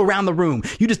just going to go around the room.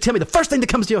 You just tell me the first thing that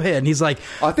comes to your head. And he's like,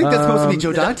 I think that's supposed to be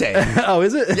Joe Dante. Oh,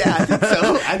 is it? Yeah, I think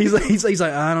so. He's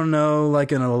like, I don't know,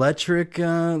 like an electric. He's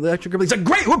like,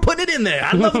 great, we're putting it in there.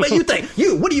 I love the way you think.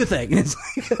 What do you think? And it's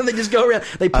like, they just go around.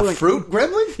 They put a fruit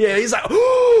gremlin? Yeah, he's like,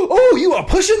 oh, you are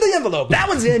pushing the envelope. That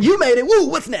one's in. You made it. Woo,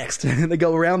 what's next? And they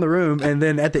go around the room, and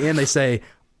then at the end they say,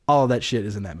 all of that shit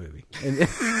is in that movie. And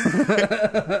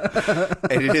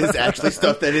it is actually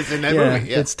stuff that is in that movie.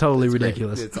 Yeah, it's totally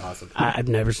ridiculous. Great. It's awesome. I've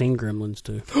never seen Gremlins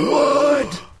 2.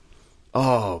 What?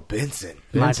 Oh, Benson.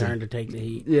 My turn to take the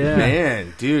heat. Yeah.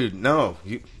 Man, dude, no.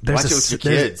 Watch it with your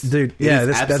kids. Dude, yeah,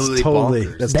 that's totally...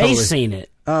 They've seen it.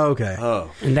 Oh, okay.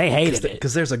 Oh. And they hated it.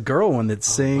 Because there's a girl one that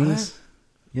sings...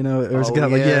 You know, there's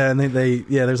and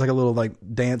there's like a little like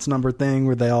dance number thing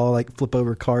where they all like flip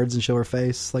over cards and show her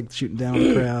face, like shooting down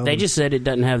the crowd. They just said it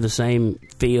doesn't have the same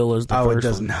feel as the first one. Oh, it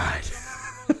does not.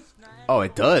 Oh,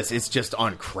 it does. It's just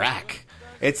on crack.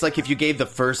 It's like if you gave the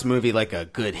first movie like a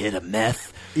good hit of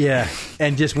meth. Yeah,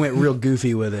 and just went real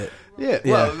goofy with it. Yeah.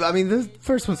 Well, I mean, the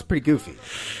first one's pretty goofy.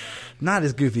 Not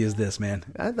as goofy as this, man.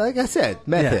 Like I said,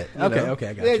 method. Yeah. Okay,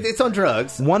 I got you. It's on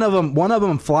drugs. One of them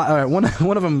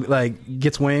like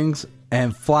gets wings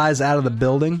and flies out of the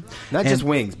building. Not just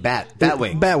wings, bat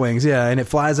wings. Bat wings, yeah, and it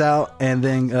flies out and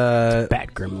then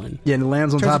bat gremlin. Yeah, and it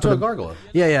lands on top of a gargoyle.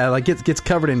 Yeah, like gets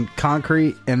covered in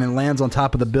concrete and then lands on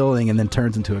top of the building and then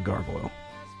turns into a gargoyle.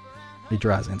 He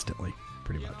dries instantly,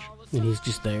 pretty much. And he's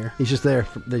just there. He's just there.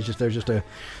 There's just a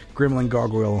gremlin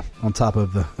gargoyle on top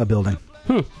of a building.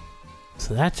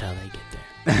 So that's how they get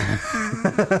there.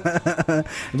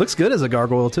 It looks good as a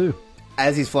gargoyle too.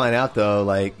 As he's flying out, though,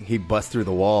 like he busts through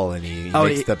the wall and he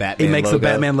makes the Batman. He makes logo. the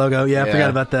Batman logo. Yeah, I forgot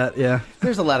about that. Yeah,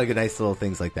 there's a lot of nice little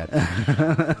things like that.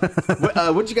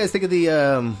 What did you guys think of the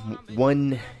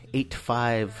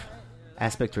 1:8:5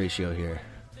 aspect ratio here?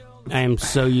 I am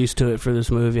so used to it for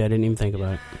this movie, I didn't even think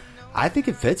about it. I think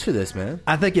it fits for this, man.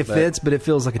 I think it fits, but it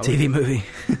feels like a TV movie.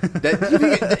 You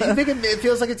think it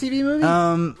feels like a TV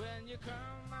movie?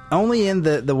 Only in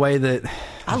the way that...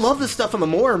 I love the stuff on the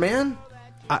moor, man.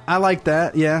 I like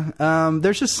that, yeah.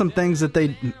 There's just some things that they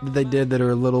did that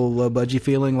are a little low budget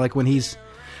feeling, like when he's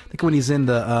in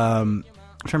the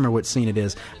I'm trying to remember what scene it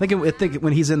is. I think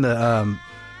when he's in the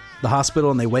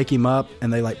hospital and they wake him up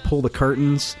and they like pull the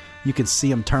curtains, you can see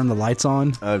him turn the lights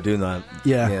on. Oh, do not.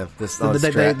 Yeah. This strikes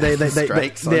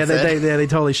on set. They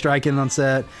totally strike in on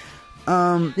set.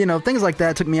 Things like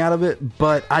that took me out of it,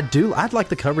 but I'd like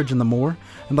the coverage in the moor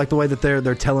and like the way that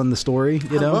they're telling the story.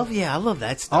 I love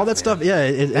that stuff. All that stuff,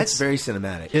 yeah. That's very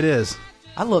cinematic. It is.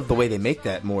 I love the way they make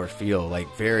that moor feel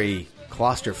like very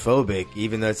claustrophobic,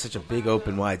 even though it's such a big,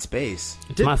 open, wide space.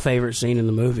 It's my favorite scene in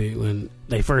the movie when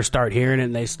they first start hearing it.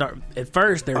 And they start at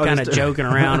first they're kind of joking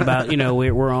around about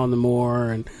we're on the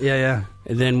moor and yeah.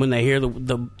 And then when they hear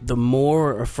the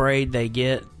more afraid they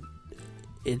get,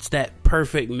 it's that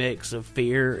perfect mix of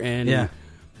fear and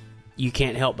you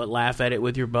can't help but laugh at it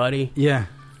with your buddy. Yeah.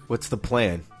 What's the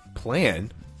plan?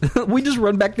 Plan? We just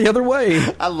run back the other way.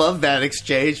 I love that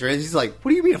exchange. Right? He's like, "What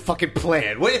do you mean a fucking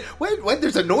plan? When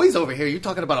there's a noise over here, you're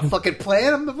talking about a fucking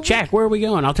plan?" Jack, where are we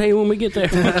going? I'll tell you when we get there.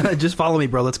 Just follow me,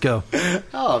 bro. Let's go.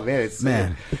 Oh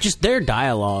man, just their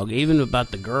dialogue, even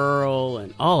about the girl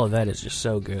and all of that, is just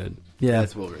so good. Yeah,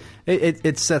 that's Wolverine.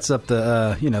 It sets up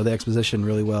the the exposition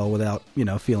really well without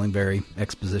feeling very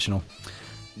expositional.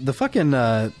 The fucking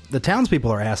the townspeople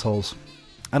are assholes.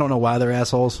 I don't know why they're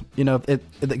assholes.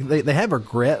 They have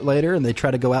regret later, and they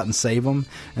try to go out and save them.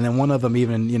 And then one of them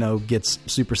even, gets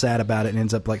super sad about it and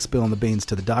ends up like spilling the beans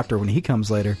to the doctor when he comes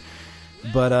later.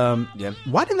 But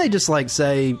why didn't they just like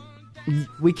say,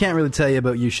 "We can't really tell you,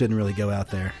 but you shouldn't really go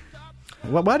out there"?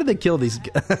 Why did they kill these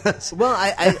guys? Well,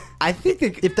 I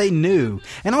think if they knew,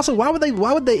 and also why would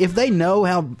they if they know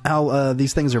how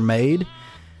these things are made?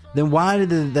 Then why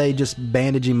did they just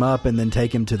bandage him up and then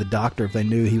take him to the doctor if they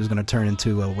knew he was going to turn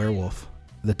into a werewolf?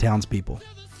 The townspeople.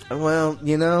 Well,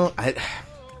 I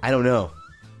don't know.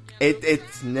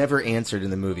 It's never answered in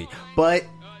the movie, but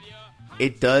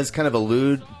it does kind of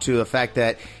allude to the fact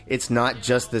that it's not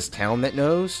just this town that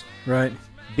knows, right?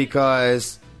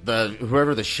 Because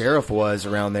whoever the sheriff was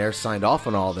around there signed off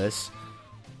on all this.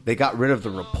 They got rid of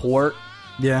the report.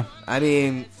 Yeah, I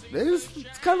mean.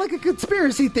 It's kind of like a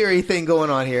conspiracy theory thing going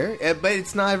on here, but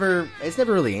it's never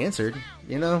really answered,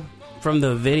 From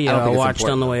the video I watched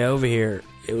on the way over here,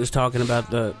 it was talking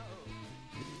about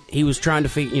he was trying to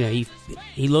figure,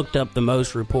 he looked up the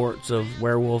most reports of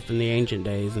werewolf in the ancient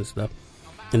days and stuff,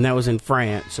 and that was in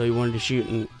France, so he wanted to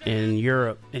shoot in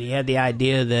Europe, and he had the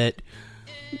idea that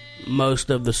most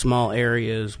of the small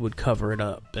areas would cover it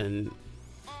up and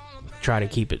try to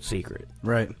keep it secret.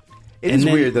 Right. It is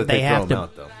weird that they throw him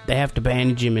out, though. They have to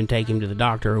bandage him and take him to the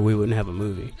doctor, or we wouldn't have a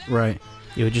movie. Right.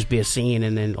 It would just be a scene,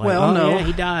 and then no,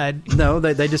 he died. No,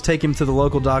 they just take him to the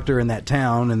local doctor in that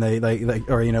town, and they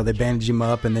bandage him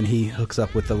up, and then he hooks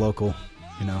up with the local,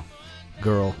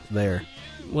 girl there.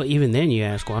 Well, even then, you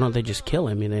ask, why don't they just kill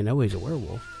him? And they know he's a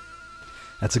werewolf.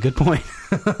 That's a good point.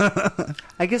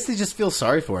 I guess they just feel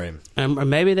sorry for him. Or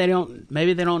maybe they don't.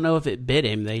 Maybe they don't know if it bit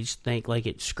him. They just think like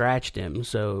it scratched him.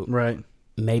 So right.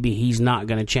 Maybe he's not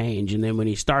going to change, and then when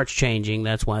he starts changing,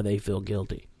 that's why they feel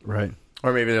guilty. Right.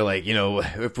 Or maybe they're like,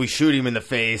 if we shoot him in the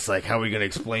face, like, how are we going to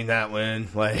explain that one?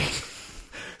 Like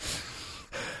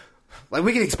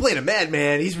we can explain a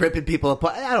madman. He's ripping people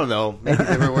apart. I don't know. Maybe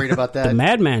they were worried about that. The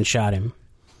madman shot him.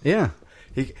 Yeah.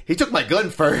 He took my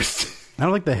gun first. I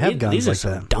don't think they have guns these like are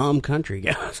some that. Dumb country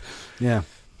guys. Yeah.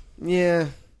 Yeah.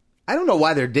 I don't know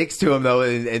why they're dicks to him, though,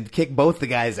 and kick both the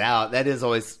guys out. That is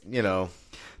always,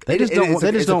 They just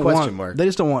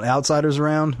don't want outsiders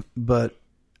around, but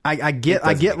I get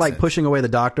like sense. Pushing away the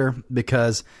doctor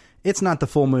because it's not the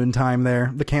full moon time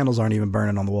there. The candles aren't even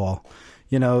burning on the wall.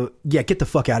 Get the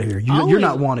fuck out of here. You're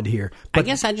not wanted here. But I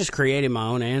guess I just created my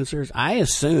own answers. I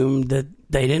assumed that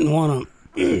they didn't want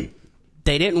to.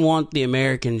 They didn't want the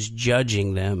Americans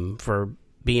judging them for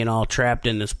being all trapped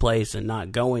in this place and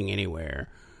not going anywhere,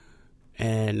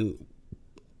 and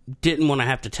didn't want to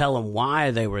have to tell them why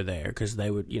they were there because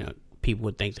they would, people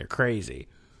would think they're crazy.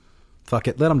 Fuck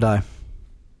it, let them die.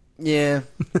 Yeah,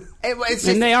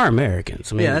 and they are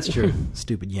Americans. I mean, yeah, that's true.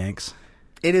 Stupid Yanks.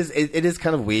 It is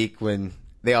kind of weak when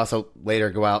they also later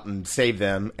go out and save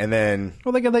them, and then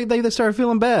they start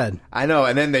feeling bad. I know,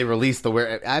 and then they release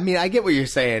the I mean, I get what you're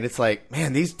saying. It's like,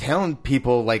 man, these town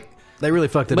people they really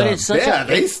fucked it up. It's such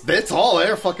it's all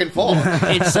their fucking fault.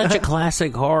 It's such a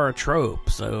classic horror trope.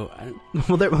 So,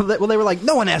 they were like,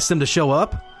 no one asked them to show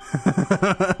up.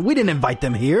 We didn't invite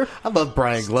them here. I love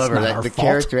Brian Glover, the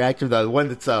character actor, the one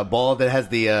that's bald that has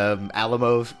the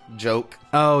Alamo joke.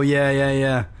 Oh,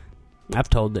 yeah. I've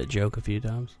told that joke a few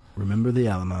times. Remember the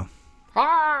Alamo.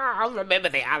 I remember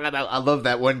the Alamo. I love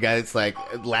that one guy that's like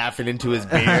laughing into his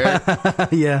beer.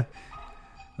 Yeah.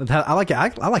 I like it.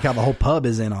 I like how the whole pub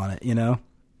is in on it, you know?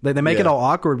 They make it all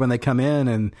awkward when they come in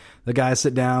and the guys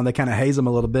sit down, they kind of haze them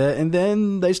a little bit, and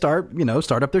then they start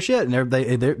up their shit. And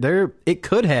it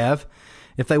could have,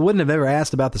 if they wouldn't have ever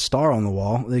asked about the star on the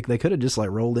wall, they could have just like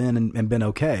rolled in and been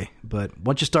okay. But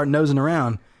once you start nosing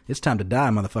around, it's time to die,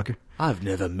 motherfucker. I've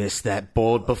never missed that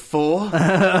board before.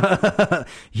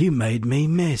 You made me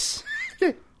miss.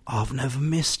 I've never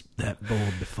missed that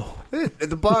board before.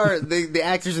 The bar, the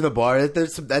actors in the bar,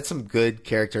 that's some good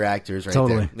character actors right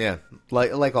Totally. there. Yeah,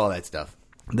 like all that stuff.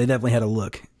 They definitely had a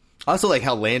look. I also like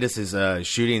how Landis is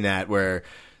shooting that, where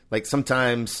like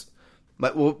sometimes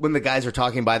when the guys are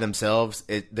talking by themselves,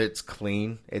 it's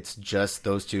clean. It's just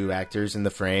those two actors in the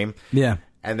frame. Yeah.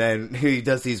 And then he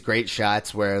does these great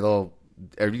shots where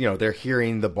they're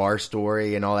hearing the bar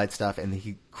story and all that stuff, and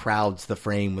he crowds the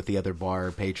frame with the other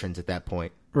bar patrons at that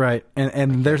point. Right,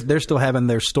 and they're still having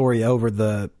their story over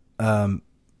the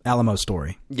Alamo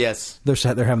story. Yes, they're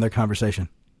having their conversation.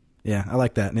 Yeah, I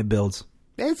like that, and it builds.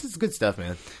 Yeah, it's good stuff,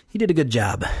 man. He did a good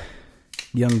job,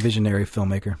 young visionary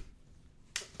filmmaker.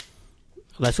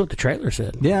 That's what the trailer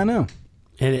said. Yeah, I know,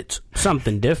 and it's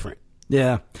something different.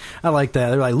 Yeah, I like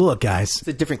that. They're like, look, guys, it's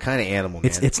a different kind of animal.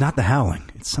 Man. It's not the Howling.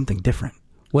 It's something different.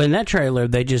 Well, in that trailer,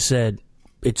 they just said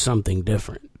it's something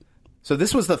different. So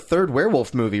this was the third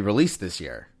werewolf movie released this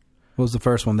year. What was the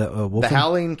first one? The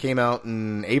Howling came out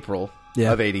in April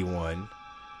of 81.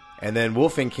 And then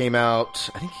Wolfing came out,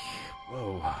 I think,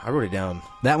 I wrote it down.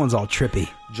 That one's all trippy.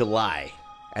 July.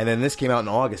 And then this came out in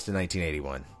August of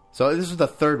 1981. So this was the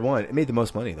third one. It made the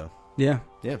most money, though. Yeah.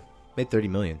 Yeah. Made $30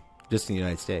 million just in the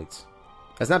United States.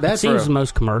 That's not bad. It seems the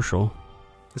most commercial.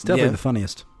 It's definitely the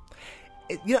funniest.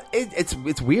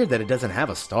 It's weird that it doesn't have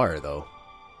a star, though.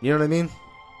 You know what I mean?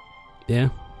 Yeah.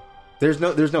 There's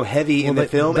no heavy in the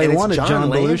film. They and wanted it's John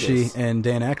Landis. Belushi and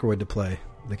Dan Aykroyd to play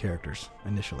the characters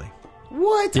initially.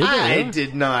 What? I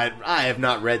did not. I have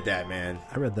not read that, man.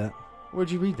 I read that.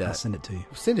 Where'd you read that? I'll send it to you.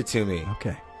 Send it to me.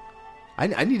 Okay.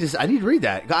 I need to read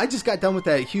that. I just got done with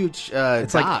that huge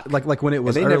it's doc. like when it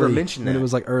was they early, never mentioned that. When it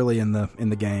was like early in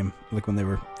the game, like when they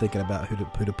were thinking about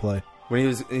who to play. When he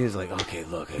was like, okay,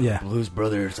 look, Blues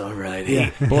Brothers, all right. Yeah.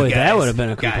 Boy, that would have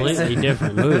been a completely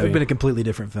different movie. It would have been a completely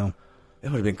different film. It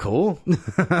would have been cool.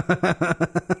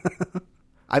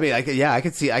 I mean, I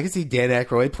could see Dan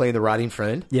Aykroyd playing the rotting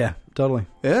friend. Yeah, totally.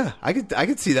 Yeah, I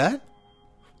could see that.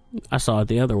 I saw it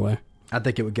the other way. I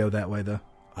think it would go that way, though.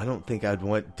 I don't think I'd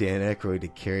want Dan Aykroyd to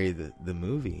carry the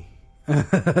movie. Although,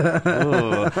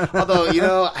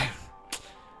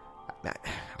 I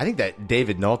think that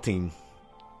David Naltine,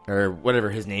 or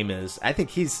whatever his name is, I think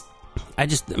he's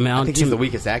the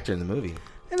weakest actor in the movie.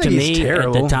 To me,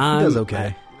 terrible. at the time, he does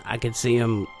okay. I could see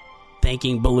him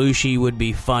thinking Belushi would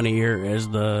be funnier as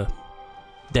the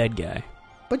dead guy.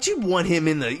 But you'd want him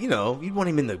in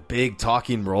the big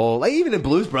talking role. Like even in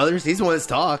Blues Brothers, he's the one that's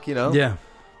talk, Yeah.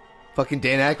 Fucking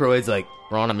Dan Aykroyd's like,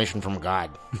 we're on a mission from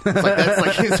God. That's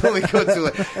like his only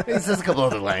go-to. He says a couple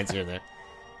other lines here and there.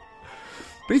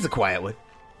 But he's a quiet one.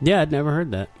 Yeah, I'd never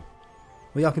heard that.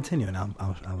 Well, y'all continue, and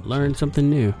I'll learn something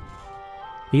new.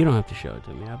 You don't have to show it to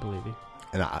me. I believe you.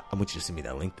 And I want you to send me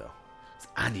that link, though.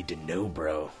 I need to know,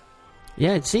 bro.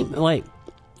 Yeah, it seemed like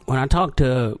when I talk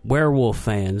to werewolf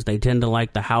fans, they tend to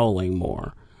like The Howling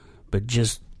more. But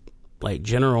just like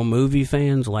general movie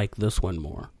fans like this one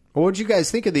more. Well, what did you guys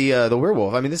think of the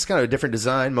werewolf? I mean, this is kind of a different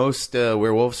design. Most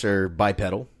werewolves are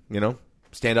bipedal,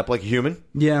 stand up like a human.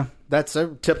 Yeah. That's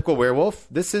a typical werewolf.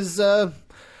 This is, I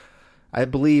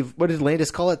believe, what did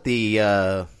Landis call it?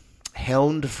 The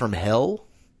Hound from Hell,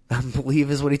 I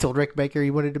believe is what he told Rick Baker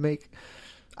he wanted to make.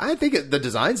 I think the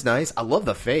design's nice. I love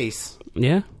the face.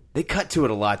 Yeah. They cut to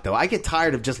it a lot, though. I get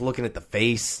tired of just looking at the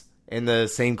face in the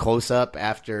same close-up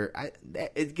after.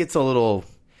 It gets a little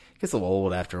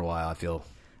old after a while, I feel.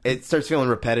 It starts feeling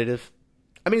repetitive.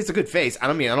 I mean, it's a good face. I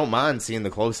don't mind seeing the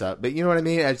close-up, but you know what I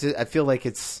mean? I feel like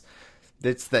it's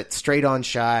that straight-on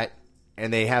shot,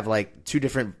 and they have like two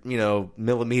different,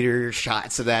 millimeter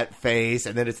shots of that face,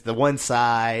 and then it's the one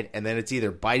side, and then it's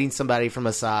either biting somebody from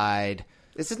a side.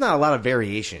 It's just not a lot of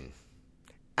variation.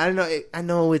 I don't know. I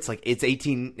know it's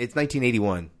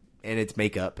 1981, and it's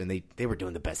makeup, and they were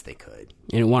doing the best they could.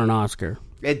 And it won an Oscar.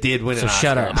 It did win an Oscar.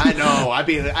 Shut up. I know.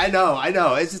 I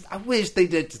know. It's just I wish they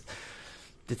did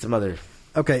some other.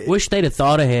 Okay. Wish they'd have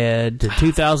thought ahead to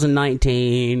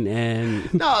 2019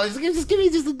 and no, just give me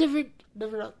just a different.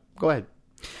 Go ahead.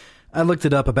 I looked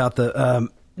it up about the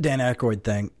Dan Aykroyd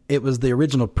thing. It was the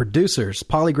original producers,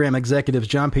 Polygram executives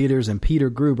John Peters and Peter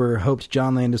Gruber, hoped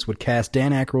John Landis would cast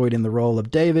Dan Aykroyd in the role of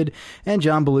David and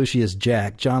John Belushi as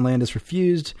Jack. John Landis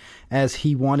refused as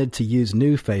he wanted to use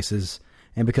new faces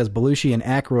and because Belushi and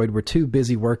Aykroyd were too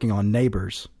busy working on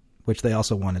Neighbors, which they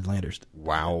also wanted Landis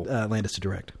to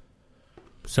direct.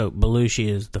 So Belushi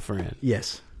is the friend.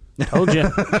 Yes. Told you.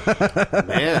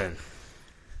 Man.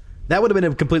 That would have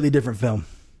been a completely different film.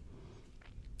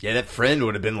 Yeah, that friend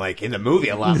would have been like in the movie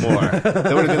a lot more.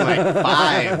 There would have been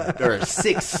like 5 or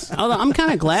 6. Although I'm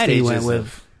kind of glad he went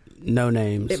with no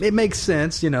names. It makes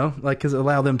sense, like because it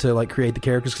allowed them to like create the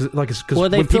characters. Because well,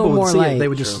 when people would see like, it,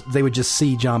 they would just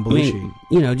see John Belushi.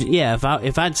 I mean,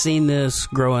 if I'd seen this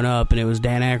growing up and it was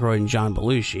Dan Aykroyd and John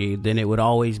Belushi, then it would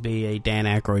always be a Dan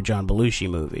Aykroyd John Belushi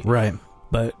movie, right?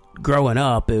 But growing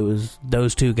up, it was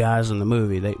those two guys in the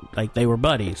movie. They were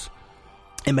buddies.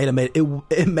 It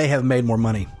may have made more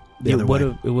money. It would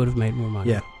have made more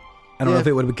money. Yeah, I don't know if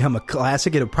it would have become a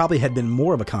classic. It probably had been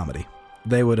more of a comedy.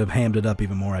 They would have hammed it up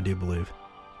even more. I do believe.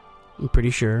 I'm pretty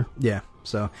sure. Yeah,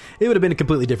 so it would have been a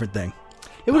completely different thing.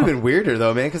 It would have been weirder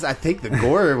though, man, because I think the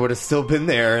gore would have still been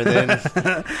there. And then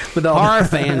horror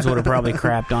fans would have probably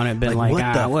crapped on it, been like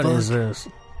what is this?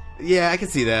 Yeah, I can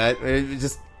see that. It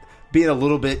just being a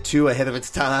little bit too ahead of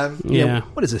its time. Yeah.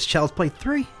 What is this? Child's Play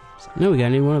 3? No, we got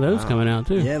any one of those coming out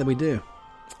too. Yeah, we do.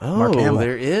 Oh, Mark Hamill.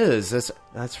 There is.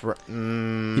 That's right.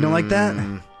 You don't like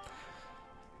that?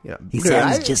 Yeah, he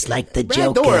sounds just like the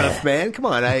Joker. Dorff, man, come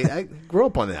on! I grew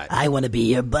up on that. I want to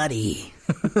be your buddy.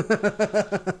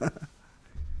 What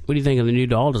do you think of the new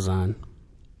doll design?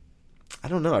 I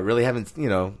don't know. I really haven't.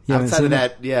 Outside of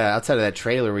that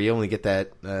trailer where you only get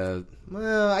that.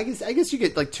 Well, I guess you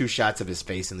get like 2 shots of his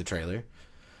face in the trailer.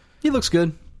 He looks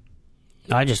good.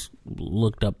 I just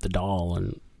looked up the doll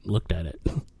and looked at it.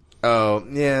 Oh,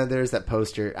 yeah, there's that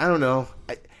poster. I don't know.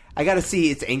 I got to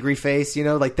see its angry face,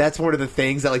 like that's one of the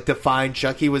things that like defined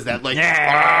Chucky was that like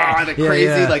the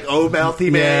crazy like mouthy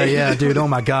man. Yeah, dude. Oh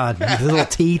my god, the little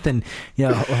teeth and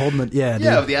holding the dude.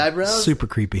 With the eyebrows, super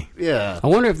creepy. Yeah, I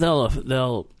wonder if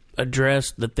they'll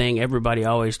address the thing everybody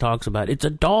always talks about. It's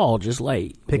a doll, just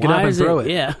like pick it up and throw it.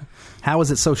 Yeah, how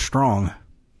is it so strong?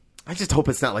 I just hope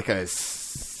it's not like a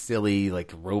silly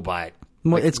like robot.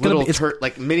 Well, like it's gonna be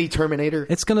like mini Terminator.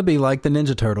 It's gonna be like the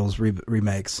Ninja Turtles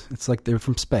remakes. It's like they're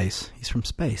from space. He's from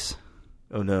space.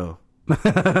 Oh no,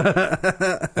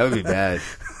 that would be bad.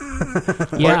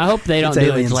 Yeah, I hope they don't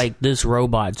do it like this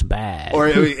robot's bad, or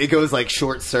it goes like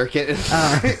short circuit,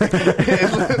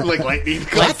 like lightning.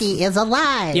 Chucky is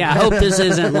alive. Yeah, I hope this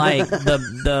isn't like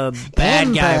the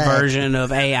bad guy version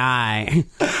of AI.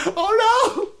 Oh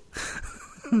no.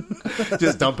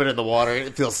 Just dump it in the water.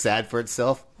 It feels sad for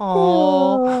itself.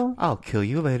 Oh, I'll kill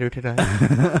you later tonight.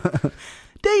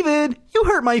 David, you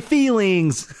hurt my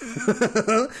feelings.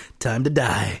 Time to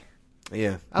die.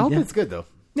 Yeah. I hope it's good, though.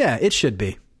 Yeah, it should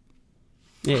be.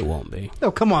 It won't be.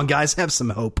 Oh, come on, guys. Have some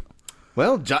hope.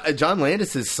 Well, John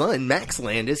Landis' son, Max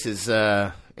Landis, is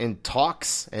in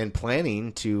talks and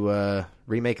planning to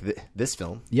remake this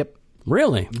film. Yep.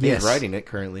 Really? He's writing it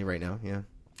currently right now, yeah.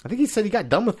 I think he said he got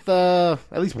done with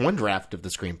at least one draft of the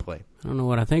screenplay. I don't know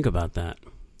what I think about that.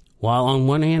 While on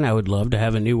one hand, I would love to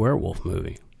have a new werewolf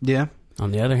movie. Yeah.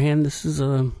 On the other hand, this is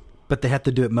a... But they have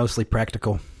to do it mostly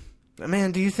practical.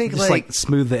 Man, do you think just like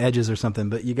smooth the edges or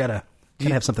something? But you gotta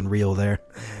have something real there.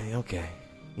 Okay.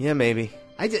 Yeah, maybe.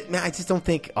 I just don't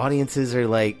think audiences are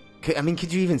like... I mean,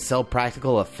 could you even sell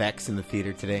practical effects in the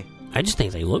theater today? I just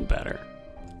think they look better.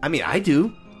 I mean, I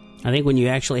do. I think when you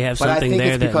actually have something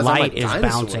there that light is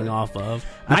bouncing off of.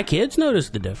 My kids notice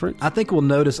the difference. I think we'll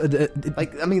notice.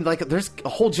 There's a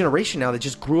whole generation now that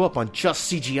just grew up on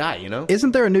just CGI,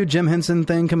 Isn't there a new Jim Henson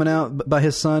thing coming out by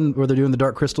his son where they're doing the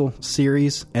Dark Crystal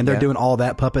series and they're doing all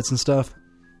that puppets and stuff?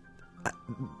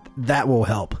 That will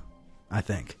help, I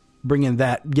think. Getting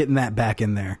that back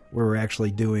in there where we're actually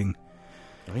doing.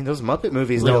 I mean, those Muppet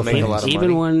movies don't make a lot of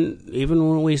money. Even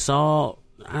when we saw...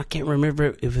 I can't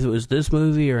remember if it was this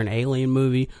movie or an alien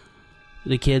movie.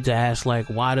 The kids asked, like,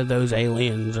 why do those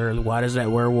aliens or why does that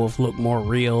werewolf look more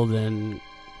real than...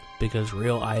 Because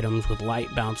real items with light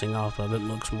bouncing off of it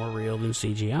looks more real than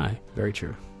CGI. Very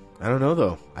true. I don't know,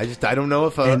 though. I don't know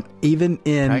if and even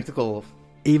in practical...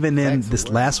 Even in this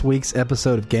last week's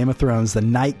episode of Game of Thrones, the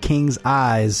Night King's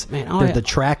eyes, the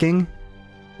tracking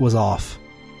was off.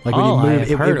 Like when you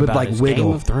move, it would like wiggle.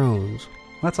 Game of Thrones.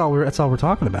 That's all we're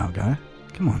talking about, guy.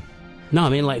 Come on. No, I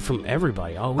mean like from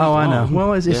everybody. I know.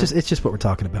 Well, it's just what we're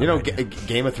talking about.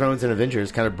 Game of Thrones and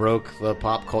Avengers kind of broke the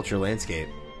pop culture landscape.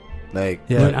 Like,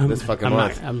 Yeah. this fucking I'm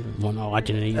month. I'm not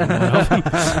watching any of them.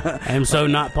 I am so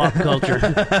not pop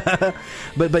culture.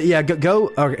 But yeah,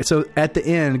 go. Okay, so at the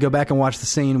end, go back and watch the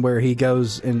scene where he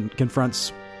goes and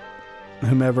confronts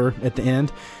whomever at the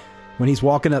end when he's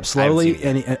walking up slowly.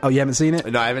 And you haven't seen it?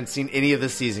 No, I haven't seen any of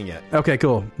this season yet. Okay,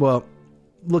 cool. Well,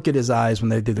 look at his eyes when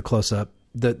they do the close up.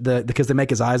 Because they make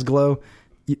his eyes glow.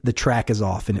 The track is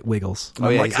off and it wiggles. Oh,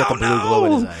 yeah, he's got the blue glow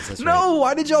in his eyes. That's right.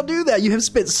 Why did y'all do that? You have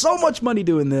spent so much money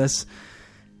doing this,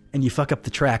 and you fuck up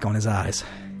the track on his eyes.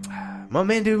 My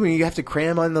man, dude, when you have to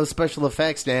cram on those special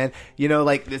effects, man, you know,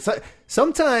 like,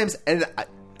 sometimes, and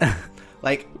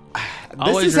like,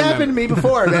 this has happened to me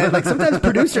before, man. Like, sometimes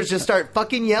producers just start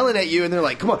fucking yelling at you, and they're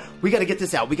like, come on, we gotta get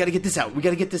this out, we gotta get this out, we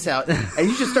gotta get this out. And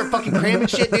you just start fucking cramming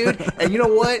shit, dude. And you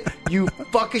know what? You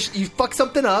fuck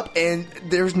something up, and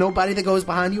there's nobody that goes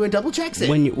behind you and double checks it.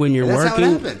 When you're that's working, how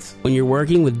it happens. when you're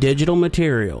working with digital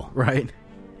material, right?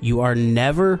 You are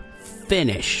never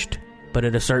finished, but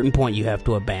at a certain point, you have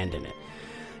to abandon it.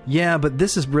 Yeah, but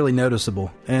this is really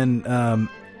noticeable, and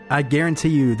I guarantee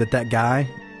you that guy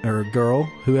or girl,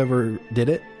 whoever did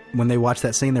it, when they watch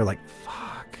that scene, they're like,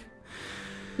 fuck.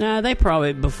 Nah, they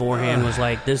probably beforehand was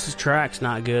like, this track's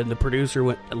not good. The producer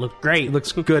went, it looked great. It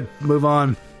looks good. Move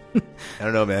on. I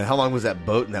don't know, man. How long was that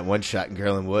boat in that one shot in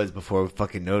Garland Woods before we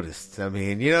fucking noticed? I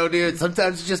mean, you know, dude,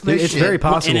 sometimes it's just It's shit. very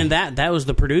possible. And in that was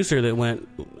the producer that went,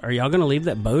 are y'all going to leave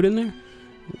that boat in there?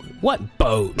 What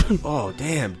boat? Oh,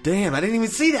 damn. I didn't even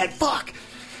see that. Fuck.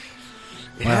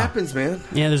 It happens, man.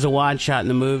 Yeah, there's a wide shot in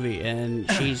the movie, and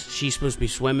she's supposed to be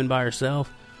swimming by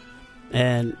herself.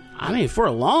 And, I mean, for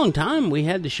a long time, we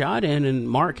had the shot in, and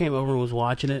Mark came over and was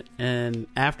watching it. And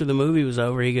after the movie was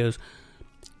over, he goes,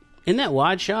 in that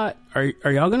wide shot, are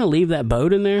y'all going to leave that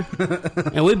boat in there?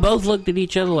 And we both looked at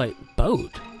each other like,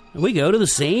 boat? And we go to the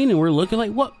scene, and we're looking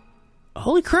like, what?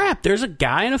 Holy crap, there's a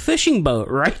guy in a fishing boat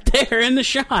right there in the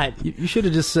shot. You should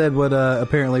have just said what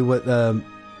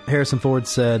Harrison Ford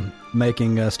said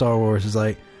making Star Wars is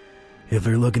like, if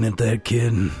they're looking at that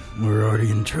kid, we're already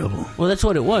in trouble. Well, that's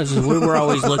what it was. Is we were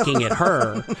always looking at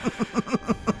her.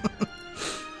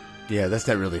 Yeah, that's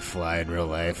not really fly in real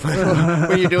life.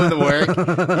 When you're doing the work,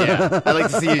 yeah. I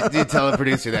like to see you tell the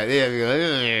producer that. Yeah,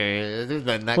 this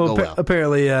might not go well.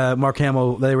 Apparently, Mark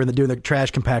Hamill, they were doing the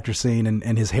trash compactor scene,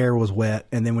 and his hair was wet.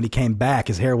 And then when he came back,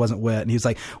 his hair wasn't wet. And he was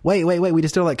like, wait, we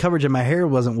just did all that coverage and my hair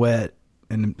wasn't wet.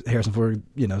 And Harrison Ford,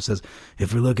 says,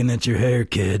 if we're looking at your hair,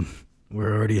 kid,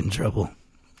 we're already in trouble.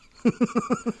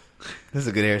 This is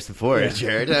a good Harrison Ford,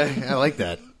 Jared. I like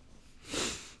that.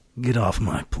 Get off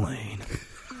my plane.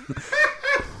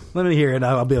 Let me hear it.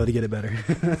 I'll be able to get it better.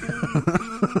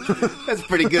 That's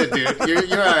pretty good, dude.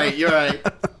 You're all right. You're all right.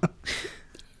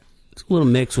 It's a little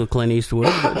mixed with Clint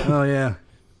Eastwood. But oh, yeah.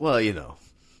 Well,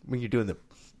 when you're doing the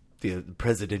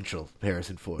presidential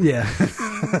Harrison Ford. Yeah.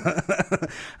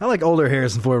 I like older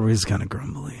Harrison Ford where he's kind of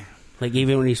grumbly. Like,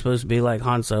 even when he's supposed to be like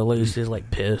Han Solo, he's just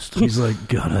like pissed. He's like,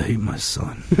 God, I hate my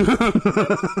son.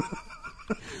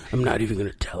 I'm not even going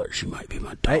to tell her she might be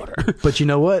my daughter. But you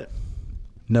know what?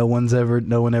 No one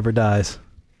ever dies.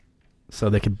 So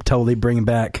they could totally bring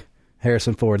back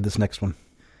Harrison Ford this next one.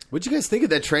 What'd you guys think of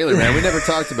that trailer, man? We never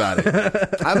talked about it.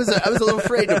 I was a little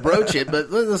afraid to broach it, but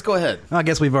let's go ahead. I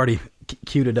guess we've already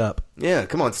queued it up. Yeah,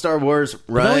 come on. Star Wars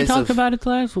Rise. But we talked about it the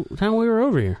last time we were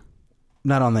over here.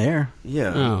 Not on the air.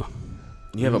 Yeah. Oh.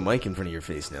 You have a mic in front of your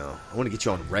face now. I want to get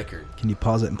you on record. Can you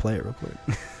pause it and play it real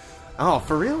quick? Oh,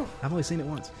 for real? I've only seen it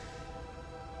once.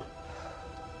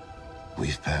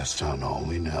 We've passed on all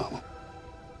we know.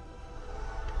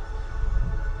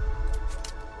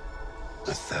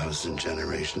 1,000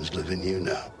 generations live in you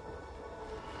now.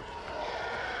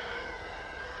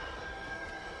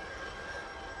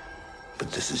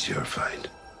 But this is your fight.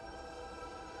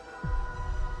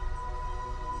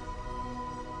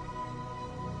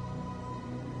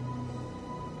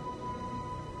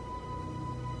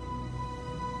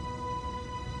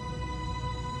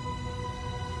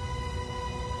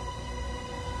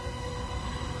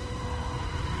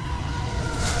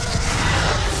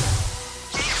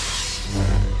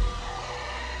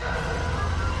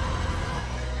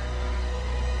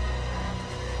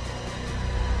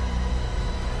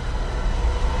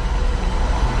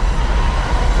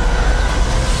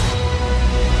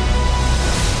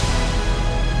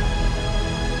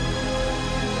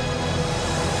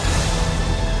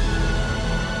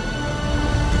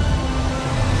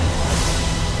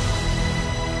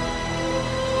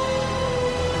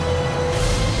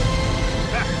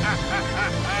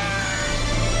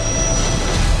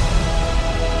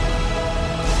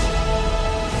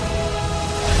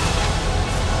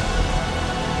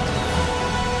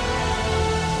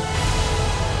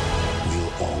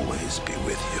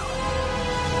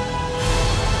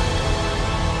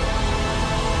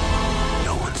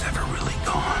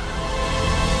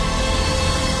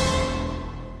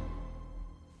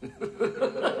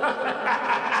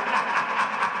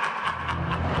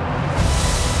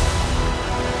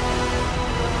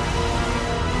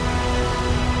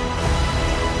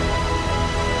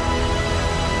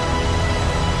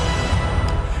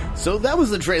 So that was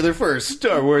the trailer for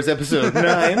Star Wars Episode 9,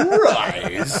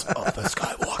 Rise of the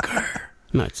Skywalker.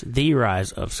 No, it's The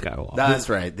Rise of Skywalker. That's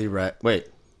right. Wait.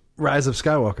 Rise of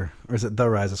Skywalker. Or is it The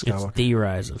Rise of Skywalker? It's The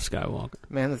Rise of Skywalker.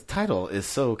 Man, the title is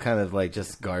so kind of like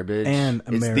just garbage. And it's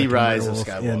American The Rise of Werewolf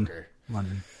Skywalker. in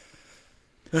London.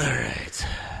 All right.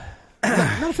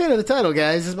 Not a fan of the title,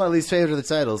 guys. This is my least favorite of the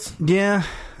titles. Yeah.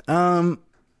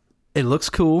 It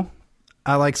looks cool.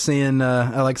 I like seeing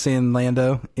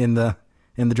Lando in the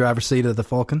driver's seat of the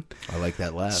Falcon. I like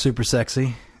that laugh. Super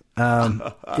sexy.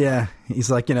 Yeah, he's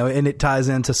like, and it ties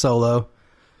into Solo.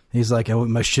 He's like, I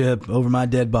want my ship over my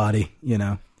dead body.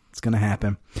 It's gonna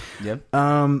happen. Yeah.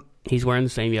 He's wearing the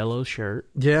same yellow shirt.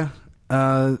 Yeah.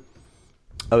 Oh,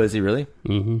 is he really?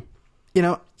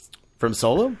 Mm-hmm. From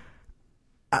Solo?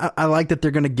 I like that they're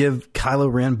gonna give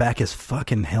Kylo Ren back his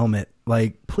fucking helmet.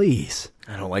 Like, please.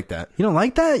 I don't like that. You don't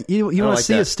like that? You want to like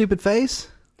see that. his stupid face?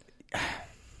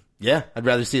 Yeah, I'd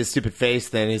rather see his stupid face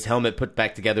than his helmet put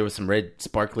back together with some red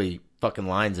sparkly fucking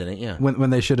lines in it. Yeah.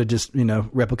 When they should have just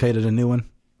replicated a new one,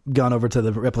 gone over to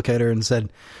the replicator and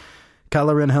said,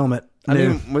 Kylo Ren helmet. I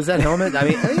mean, was that helmet? I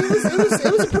mean,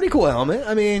 it was a pretty cool helmet.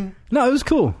 I mean, no, it was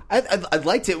cool. I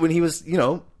liked it when he was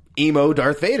emo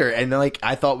Darth Vader, and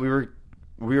I thought we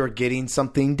were getting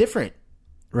something different.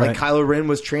 Right. Like Kylo Ren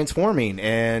was transforming,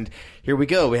 and here we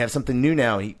go. We have something new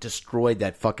now. He destroyed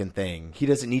that fucking thing. He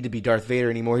doesn't need to be Darth Vader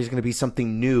anymore. He's going to be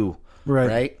something new.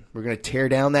 Right? We're going to tear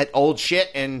down that old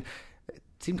shit, and it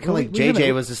seemed kind of like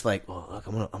JJ was just like, "Oh, look,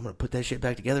 I'm gonna put that shit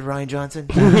back together, Rian Johnson."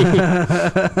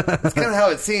 That's kind of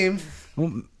how it seemed.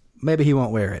 Well, maybe he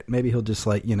won't wear it. Maybe he'll just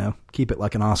keep it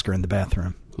like an Oscar in the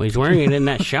bathroom. Well, he's wearing it in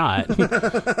that shot.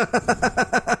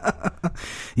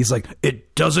 He's like,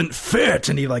 it doesn't fit,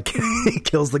 and he he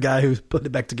kills the guy who put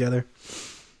it back together.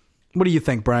 What do you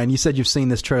think, Brian? You said you've seen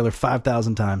this trailer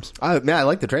 5,000 times. I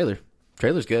like the trailer.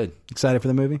 Trailer's good. Excited for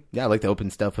the movie? Yeah, I like the open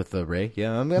stuff with Rey.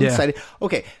 Yeah, I'm excited.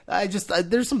 Okay,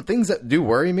 there's some things that do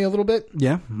worry me a little bit.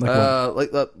 Yeah,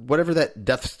 like whatever that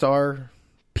Death Star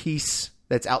piece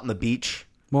that's out on the beach.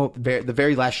 Well, the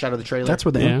very last shot of the trailer. That's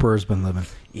where the Emperor's been living.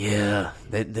 Yeah,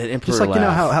 that Emperor. Just like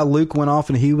how Luke went off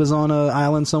and he was on an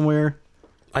island somewhere.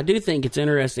 I do think it's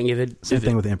interesting Same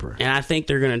thing with the Emperor. And I think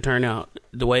they're going to turn out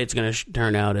the way it's going to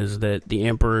turn out is that the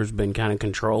Emperor's been kind of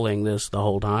controlling this the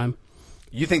whole time.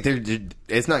 You think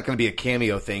it's not going to be a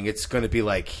cameo thing? It's going to be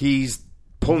like he's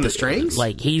pulling the strings.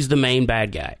 Like he's the main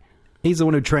bad guy. He's the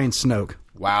one who trained Snoke.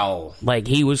 Wow. Like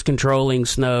he was controlling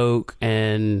Snoke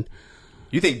and.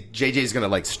 You think JJ's going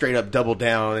to straight up double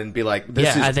down and be like,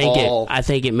 "This is I think all." I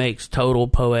think it makes total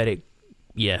poetic.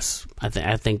 Yes, I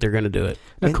think they're going to do it.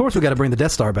 And of course, we got to bring the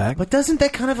Death Star back. But doesn't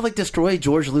that kind of destroy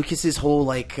George Lucas's whole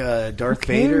Darth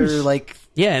Vader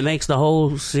Yeah, it makes the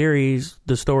whole series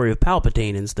the story of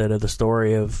Palpatine instead of the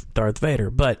story of Darth Vader.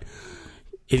 But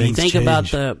if you think about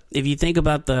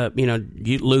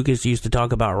the Lucas used to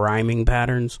talk about rhyming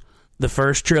patterns. The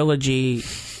first trilogy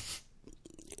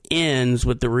ends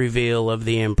with the reveal of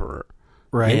the Emperor,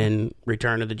 right, in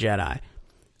Return of the Jedi.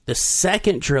 The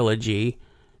second trilogy,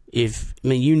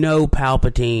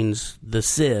 Palpatine's the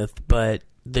Sith, but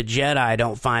the Jedi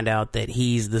don't find out that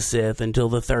he's the Sith until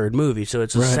the third movie. So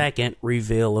it's a second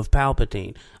reveal of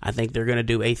Palpatine. I think they're going to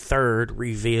do a third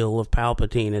reveal of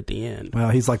Palpatine at the end. Well,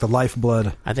 he's like the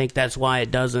lifeblood. I think that's why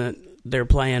they're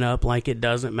playing up like it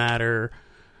doesn't matter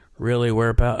really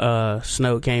where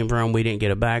Snoke came from. We didn't get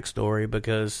a backstory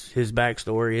because his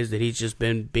backstory is that he's just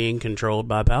been being controlled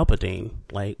by Palpatine.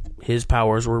 Like his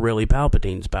powers were really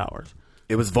Palpatine's powers.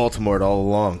 It was Voldemort all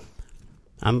along.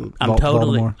 I'm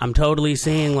totally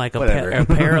seeing like a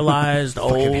paralyzed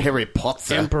old Harry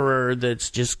Potter emperor that's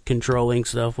just controlling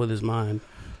stuff with his mind.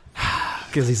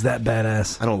 Because he's that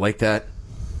badass. I don't like that.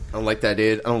 I don't like that,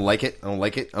 dude. I don't like it.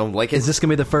 Is this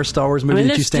gonna be the first Star Wars movie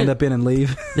that you stand up in and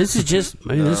leave? This is just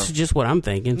this is just what I'm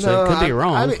thinking. So it could be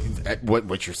wrong.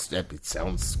 What you're it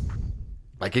sounds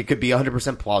like it could be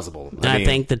 100% plausible. I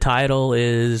think the title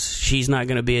is she's not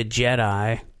going to be a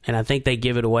Jedi, and I think they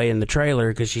give it away in the trailer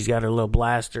because she's got her little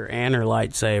blaster and her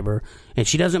lightsaber, and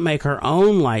she doesn't make her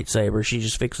own lightsaber. She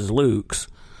just fixes Luke's.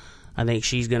 I think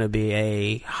she's going to be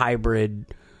a hybrid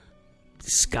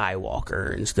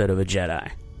Skywalker instead of a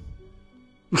Jedi.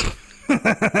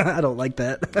 I don't like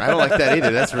that. I don't like that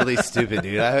either. That's really stupid,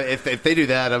 dude. If they do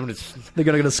that, I'm just... They're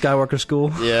going to go to Skywalker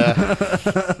school? Yeah.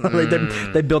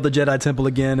 They build the Jedi Temple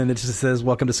again, and it just says,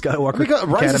 welcome to Skywalker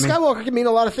Academy. Rise of Skywalker could mean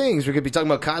a lot of things. We could be talking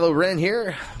about Kylo Ren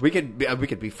here. We could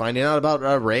be finding out about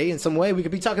Rey in some way. We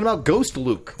could be talking about Ghost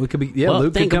Luke. We could be... Yeah,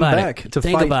 Luke could come back to fight.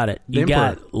 Think about it. You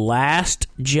Emperor. got Last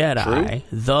Jedi, True.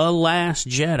 The Last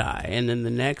Jedi, and then the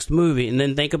next movie, and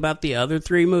then think about the other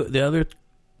three the other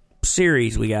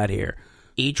series we got here.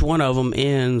 each one of them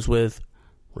ends with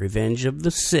Revenge of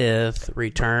the Sith,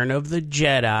 Return of the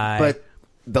Jedi. But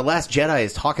The Last Jedi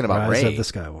is talking about Rise Rey. of the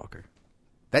Skywalker.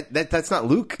 That's not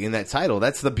Luke in that title.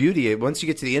 That's the beauty. Once you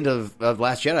get to the end of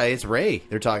Last Jedi, it's Rey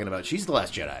they're talking about. She's the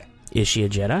Last Jedi. Is she a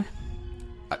Jedi?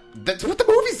 That's what the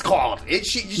movie's called.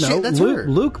 That's her.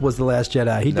 Luke was the Last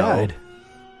Jedi. He died.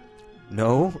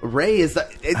 No, Rey is the.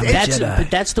 But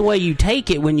that's the way you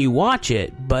take it when you watch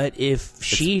it. But if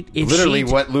literally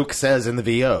what Luke says in the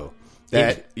VO,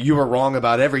 that you were wrong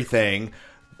about everything.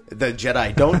 The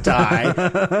Jedi don't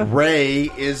die. Rey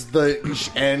is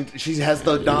and she has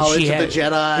the knowledge of the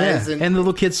Jedi, and the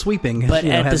little kid sweeping. But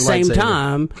at the same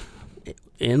time,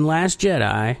 in Last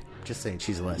Jedi, just saying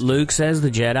she's the last. Luke says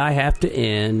the Jedi have to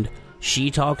end. She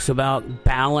talks about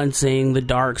balancing the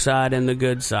dark side and the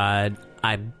good side.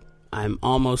 I'm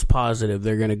almost positive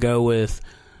they're going to go with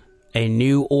a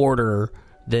new order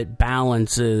that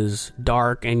balances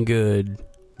dark and good.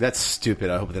 That's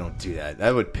stupid. I hope they don't do that.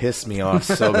 That would piss me off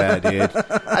so bad, dude.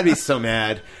 I'd be so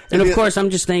mad. And of course, I'm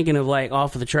just thinking of like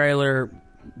off of the trailer,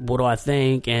 what do I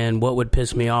think and what would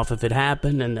piss me off if it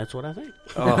happened, and that's what I think.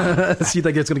 Oh. So you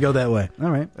think it's going to go that way? All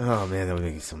right. Oh, man, that would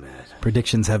make me so mad.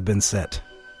 Predictions have been set.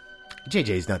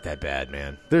 JJ's not that bad,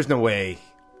 man. There's no way.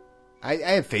 I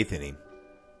have faith in him.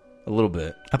 A little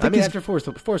bit. I mean, after Force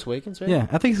Awakens, right? Yeah,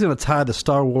 I think he's going to tie the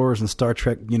Star Wars and Star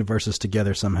Trek universes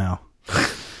together somehow.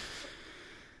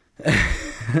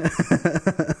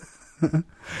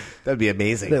 That'd be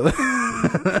amazing.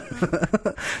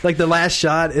 Like the last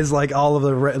shot is like all of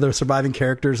the surviving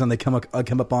characters, and they come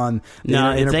up on the if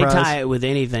Enterprise. they tie it with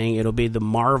anything, it'll be the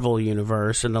Marvel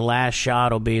universe, and the last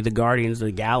shot will be the Guardians of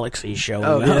the Galaxy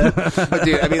showing up. But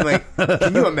dude, I mean, like,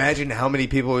 can you imagine how many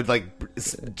people would like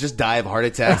just die of heart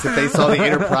attacks if they saw the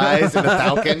Enterprise and the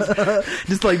Falcon,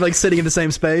 just like sitting in the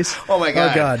same space? Oh my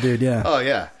god! Oh god, dude, yeah. Oh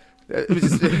yeah. It'd be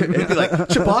like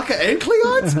Chewbacca and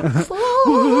Klingons.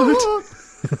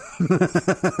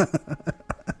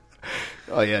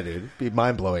 Oh yeah, dude, it'd be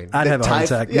mind blowing. I'd have a heart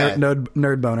attack. Yeah.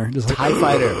 Nerd boner. Just like, TIE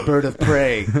fighter, bird of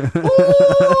prey.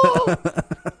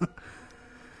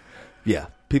 Yeah,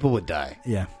 people would die.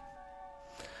 Yeah,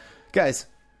 guys,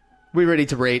 we ready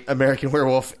to rate American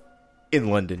Werewolf in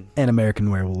London? And American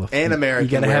Werewolf. And American.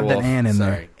 You gotta Werewolf. have that "and" in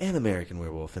Sorry. there. And American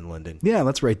Werewolf in London. Yeah,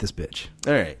 let's rate this bitch.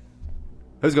 All right.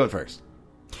 Who's going first?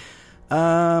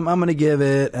 I'm going to give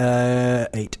it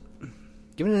 8.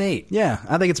 Give it an 8. Yeah,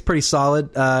 I think it's pretty solid.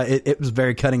 It was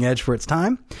very cutting edge for its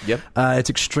time. Yep.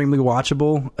 It's extremely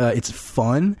watchable. It's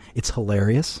fun. It's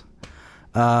hilarious.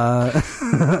 I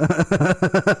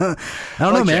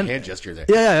don't know, man. Hand gesture there.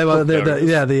 Yeah. Well,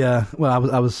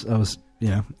 I was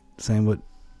saying what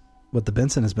the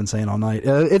Benson has been saying all night.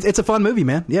 It's a fun movie,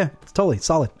 man. Yeah, it's totally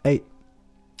solid. 8.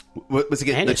 What's it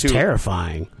get? And it's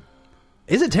terrifying.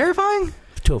 Is it terrifying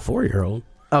to a 4-year-old?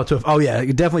 Oh yeah,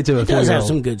 definitely to a 4-year-old. It does have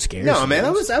some good scares. No, man, I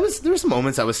was. There were some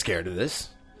moments I was scared of this.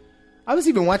 I was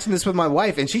even watching this with my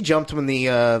wife, and she jumped when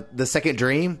the second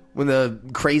dream, when the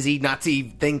crazy Nazi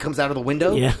thing comes out of the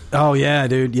window. Yeah. Oh yeah,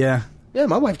 dude. Yeah. Yeah,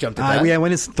 my wife jumped at that. Yeah,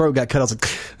 when his throat got cut, I was like,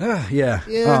 yeah.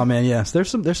 Oh man, yes. There's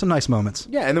some nice moments.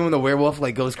 Yeah, and then when the werewolf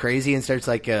like goes crazy and starts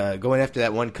like going after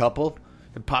that one couple.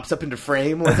 It pops up into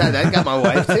frame. What's that? That got my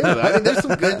wife too. I mean, there's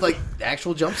some good like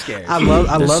actual jump scares. I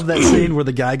love that scene where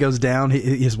the guy goes down.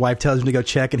 His wife tells him to go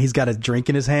check, and he's got a drink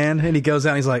in his hand, and he goes out.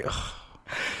 And he's like,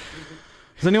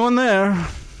 "Is anyone there?"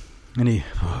 And he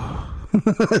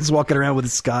is walking around with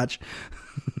his scotch.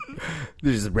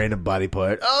 There's just a random body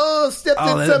part. Oh, stepped in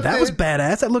something. That was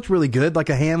badass. That looked really good. Like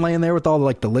a hand laying there with all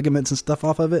the ligaments and stuff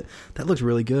off of it. That looks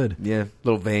really good. Yeah,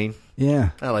 little vein.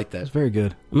 Yeah, I like that. It's very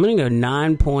good. I'm gonna go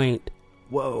 9.7.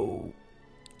 Wow,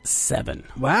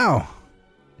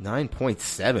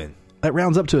 9.7. That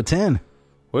rounds up to a 10.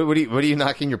 What are you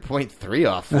knocking your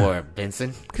 0.3 off for,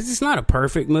 Benson? Because it's not a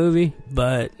perfect movie,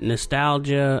 but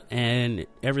nostalgia and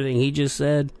everything he just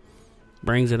said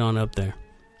brings it on up there.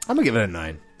 I'm gonna give it a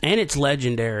 9. And it's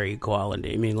legendary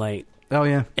quality. I mean, like, oh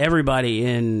yeah, everybody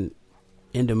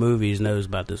into movies knows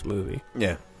about this movie.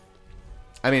 Yeah.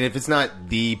 I mean, if it's not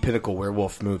the pinnacle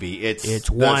werewolf movie, it's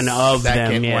one of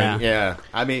them. Yeah, one. Yeah.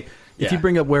 I mean, yeah. If you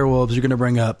bring up werewolves, you're going to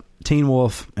bring up Teen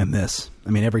Wolf and this. I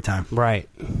mean, every time. Right.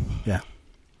 Yeah.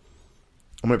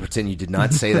 I'm going to pretend you did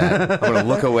not say that. I'm going to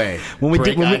look away. When we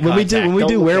do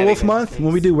Werewolf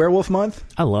Month,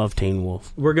 I love Teen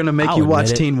Wolf. We're going to make you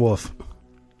watch Teen Wolf.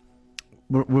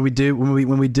 When we do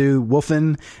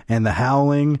Wolfen and The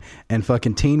Howling and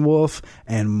fucking Teen Wolf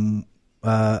and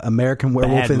American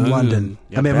Werewolf Bad in Moon. London.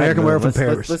 Yeah, I mean, Bad American Moon. Werewolf in Let's-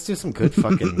 Paris. Let's do some good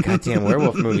fucking goddamn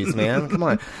werewolf movies, man. Come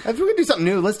on. If we're gonna do something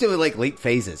new, let's do it like Late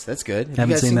Phases. That's good. Have you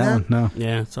Haven't guys seen that one. No.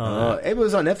 Yeah, it's all It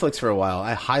was on Netflix for a while.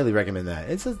 I highly recommend that.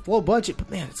 It's a low budget, but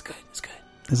man, it's good. It's good.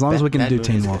 As long as we can Bad do Moon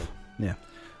Teen is Wolf. Yeah.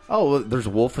 Oh, well, there's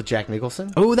Wolf with Jack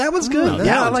Nicholson. Oh, that was good. that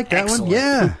Yeah, I one's like that excellent. one.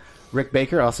 Yeah. Rick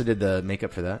Baker also did the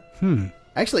makeup for that.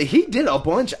 Actually, he did a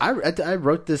bunch. I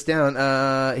wrote this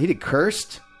down. He did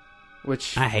Cursed,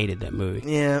 which I hated that movie.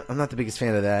 Yeah, I'm not the biggest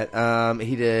fan of that.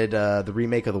 He did the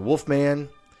remake of The Wolfman.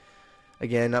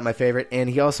 Again, not my favorite. And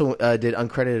he also did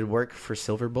uncredited work for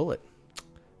Silver Bullet.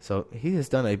 So he has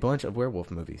done a bunch of werewolf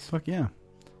movies. Fuck yeah.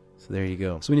 So there you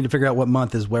go. So we need to figure out what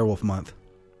month is Werewolf Month.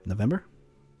 November?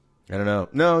 I don't know.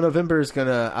 No, November is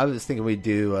gonna. I was thinking we'd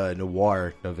do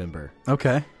Noir November.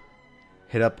 Okay.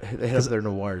 Hit up their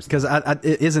noirs. Because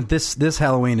isn't this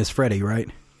Halloween is Freddy, right?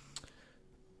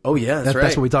 Oh yeah, that's right.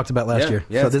 That's what we talked about last year.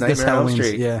 Yeah, so it's this Nightmare on Elm Halloween's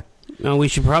Street. yeah. No, we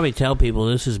should probably tell people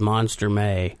this is Monster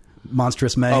May.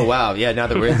 Monstrous May. Oh wow, yeah. Now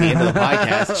that we're at the end of the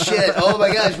podcast, shit. Oh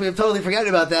my gosh, we have totally forgotten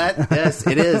about that. Yes,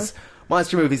 it is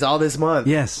monster movies all this month.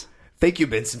 Yes. Thank you,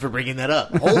 Benson, for bringing that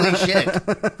up. Holy shit.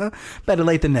 Better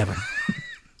late than never.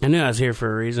 I knew I was here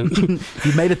for a reason.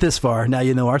 You made it this far. Now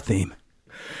you know our theme.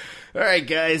 All right,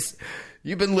 guys.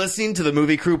 You've been listening to the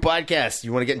Movie Crew podcast.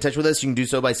 You want to get in touch with us? You can do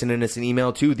so by sending us an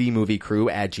email to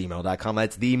themoviecrew@gmail.com.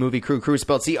 That's themoviecrew, crew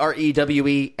spelled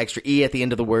CREWE, extra E at the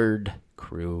end of the word,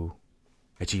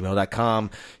 crew@gmail.com.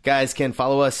 Guys can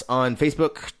follow us on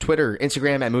Facebook, Twitter,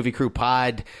 Instagram at Movie Crew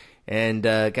Pod. And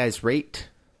guys, rate,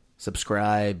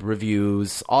 subscribe,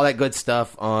 reviews, all that good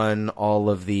stuff on all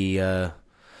of the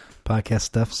podcast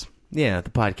stuffs. Yeah,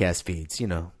 the podcast feeds, you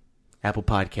know. Apple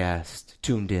Podcast,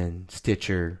 Tuned In,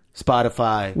 Stitcher,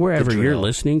 Spotify. Wherever the you're drill.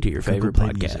 listening to your favorite Play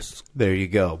podcasts. Music. There you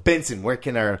go. Benson, where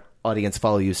can our audience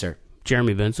follow you, sir?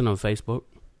 Jeremy Benson on Facebook.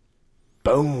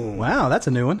 Boom. Wow, that's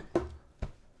a new one.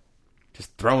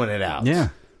 Just throwing it out. Yeah.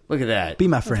 Look at that. Be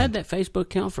my I've friend. had that Facebook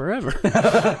account forever.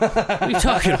 What are you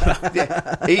talking about?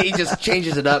 Yeah. He just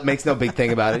changes it up, makes no big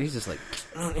thing about it. He's just like,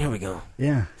 oh, here we go.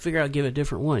 Yeah. Figure I'll give a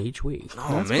different one each week.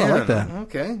 Oh, That's man. cool. I like that.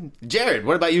 Okay. Jared,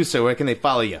 what about you, sir? Where can they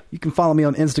follow you? You can follow me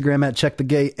on Instagram at Check the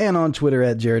Gate and on Twitter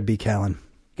at Jared B. Callen. You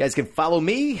guys can follow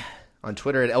me on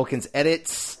Twitter at Elkins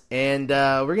Edits. And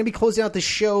we're going to be closing out the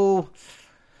show.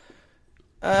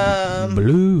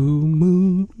 Blue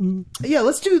Moon. Yeah,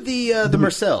 let's do the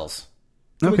Marcells.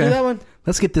 Can we do that one?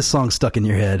 Let's get this song stuck in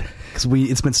your head because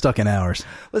it's been stuck in ours.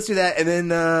 Let's do that, and then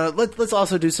let's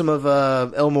also do some of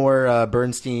Elmore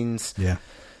Bernstein's. Yeah,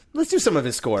 let's do some of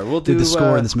his score. We'll do Dude, the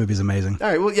score in this movie is amazing. All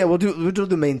right, well, yeah, we'll do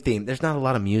the main theme. There's not a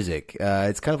lot of music.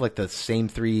 It's kind of like the same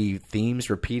three themes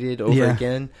repeated over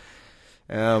again.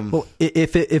 Well,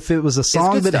 if it was a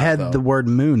song that stuff, had though. the word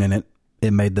moon in it, it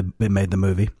made the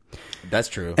movie. That's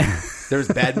true. There was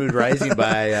Bad Mood Rising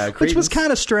by Creedence. Which was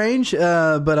kind of strange,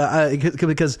 but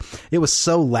because it was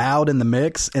so loud in the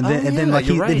mix, and then like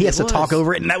he has to talk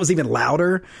over it, and that was even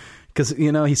louder because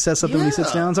he says something when he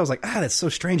sits down. So I was like, that's so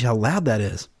strange how loud that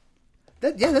is.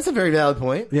 That's a very valid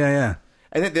point. Yeah.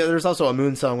 And then there's also a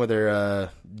Moon song where they're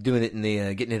doing it in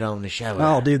the getting it on in the shower.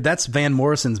 Oh, dude, that's Van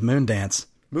Morrison's Moon Dance.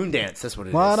 Moon Dance, that's what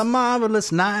it is. What a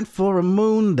marvelous night for a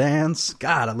moon dance.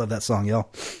 God, I love that song, y'all.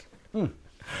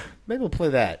 Maybe we'll play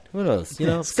that. Who knows?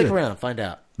 Yeah, Stick good. around, find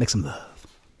out. Make some love.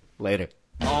 Later.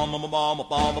 Dang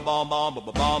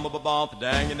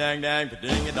dang dang,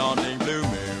 ding a dong ding, blue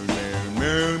moon, moon,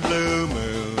 moon, blue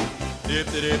moon, dip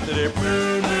dip dip,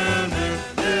 moon, moon, moon,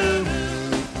 blue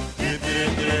moon, dip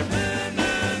dip dip, moon,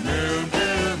 moon, moon,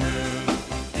 blue moon,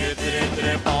 dip dip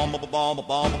dip, bomb bomb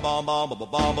bomb bomb bomb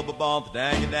bomb bomb bomb,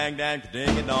 dang dang dang,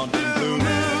 ding a dong ding, blue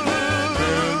moon, moon,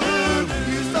 blue moon,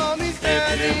 you saw me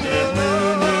standing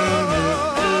alone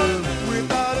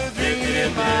without a dream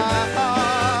in my heart.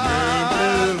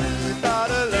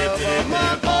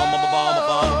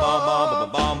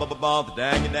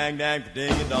 Dang dang dang,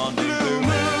 ding a dong ding, blue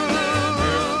moon.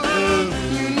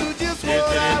 You knew just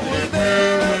what I was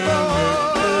there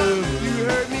for. You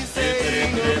heard me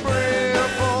sing a prayer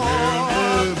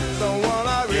for someone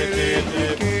I really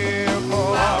care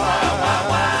for.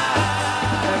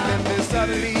 And then they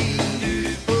suddenly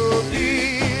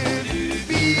appeared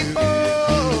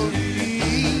before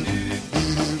me,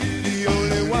 the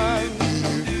only one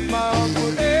my arms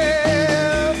would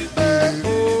ever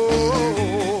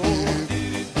hold.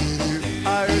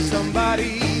 I heard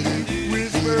somebody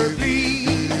whisper,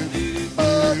 please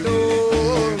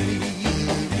adore me.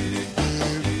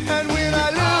 And when I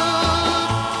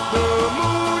looked, the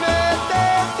moon had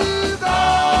dared to go.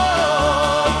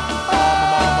 Oh,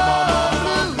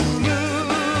 blue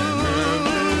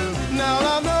moon, now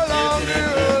I'm no longer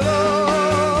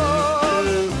alone.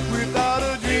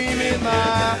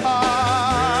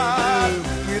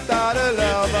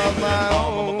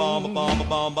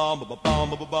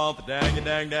 bum for dang a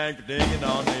dang dang for ding a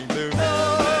dong ding blue moon.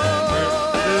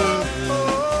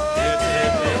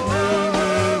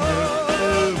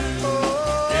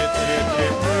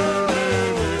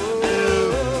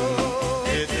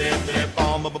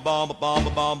 Bomb bomb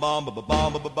bomb bomb bomb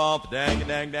bomb bomb bomb dang a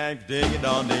dang dang ding a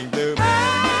dong ding blue moon.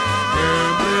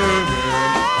 Moon blue moon.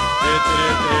 Moon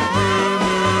moon moon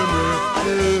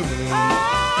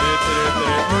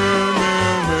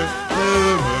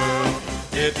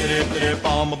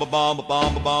bomb bomb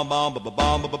bomb bomb bomb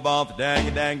bomb bomb dang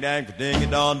a dang dang ding a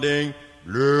dong ding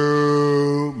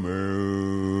blue moon.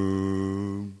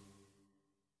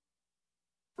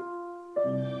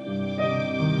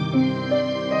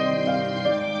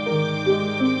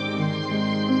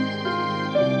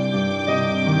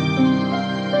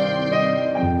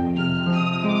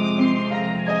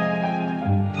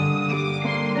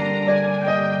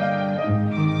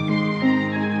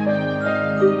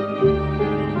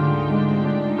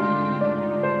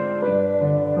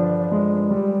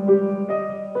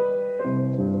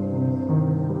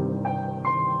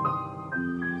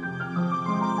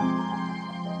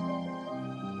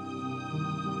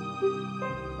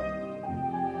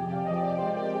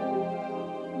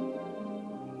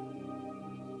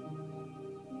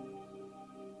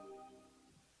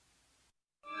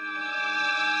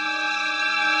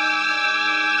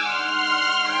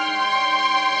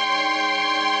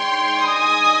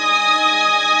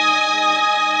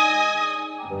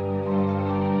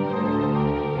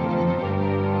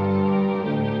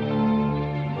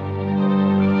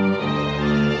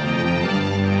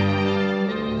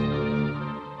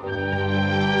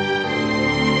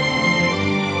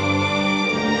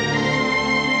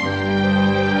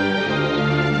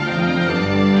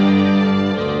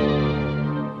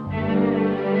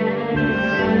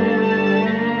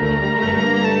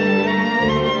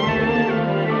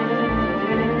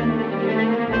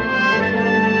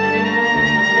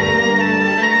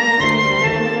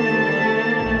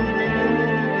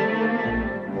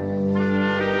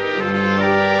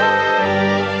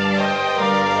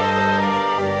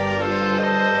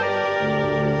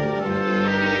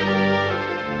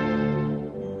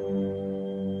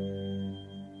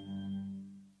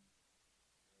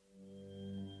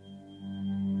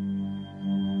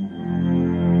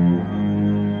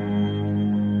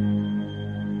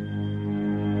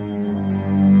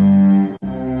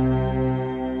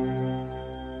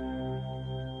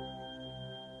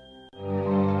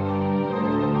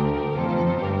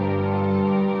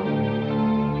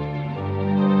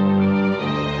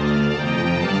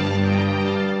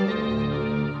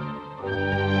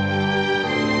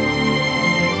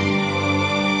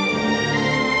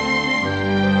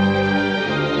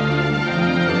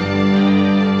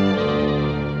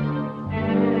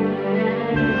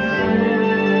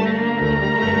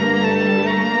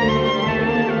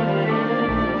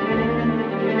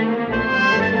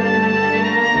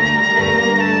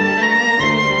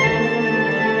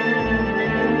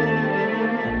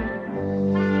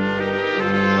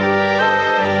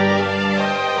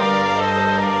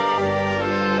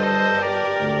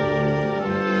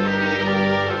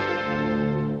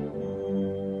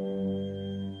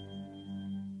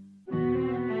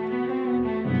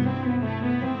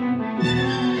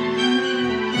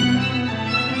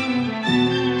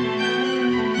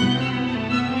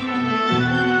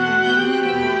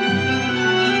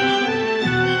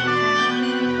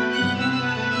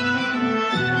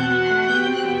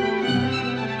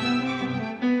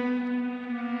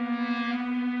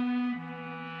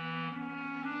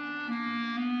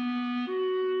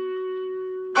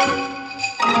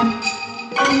 Thank you.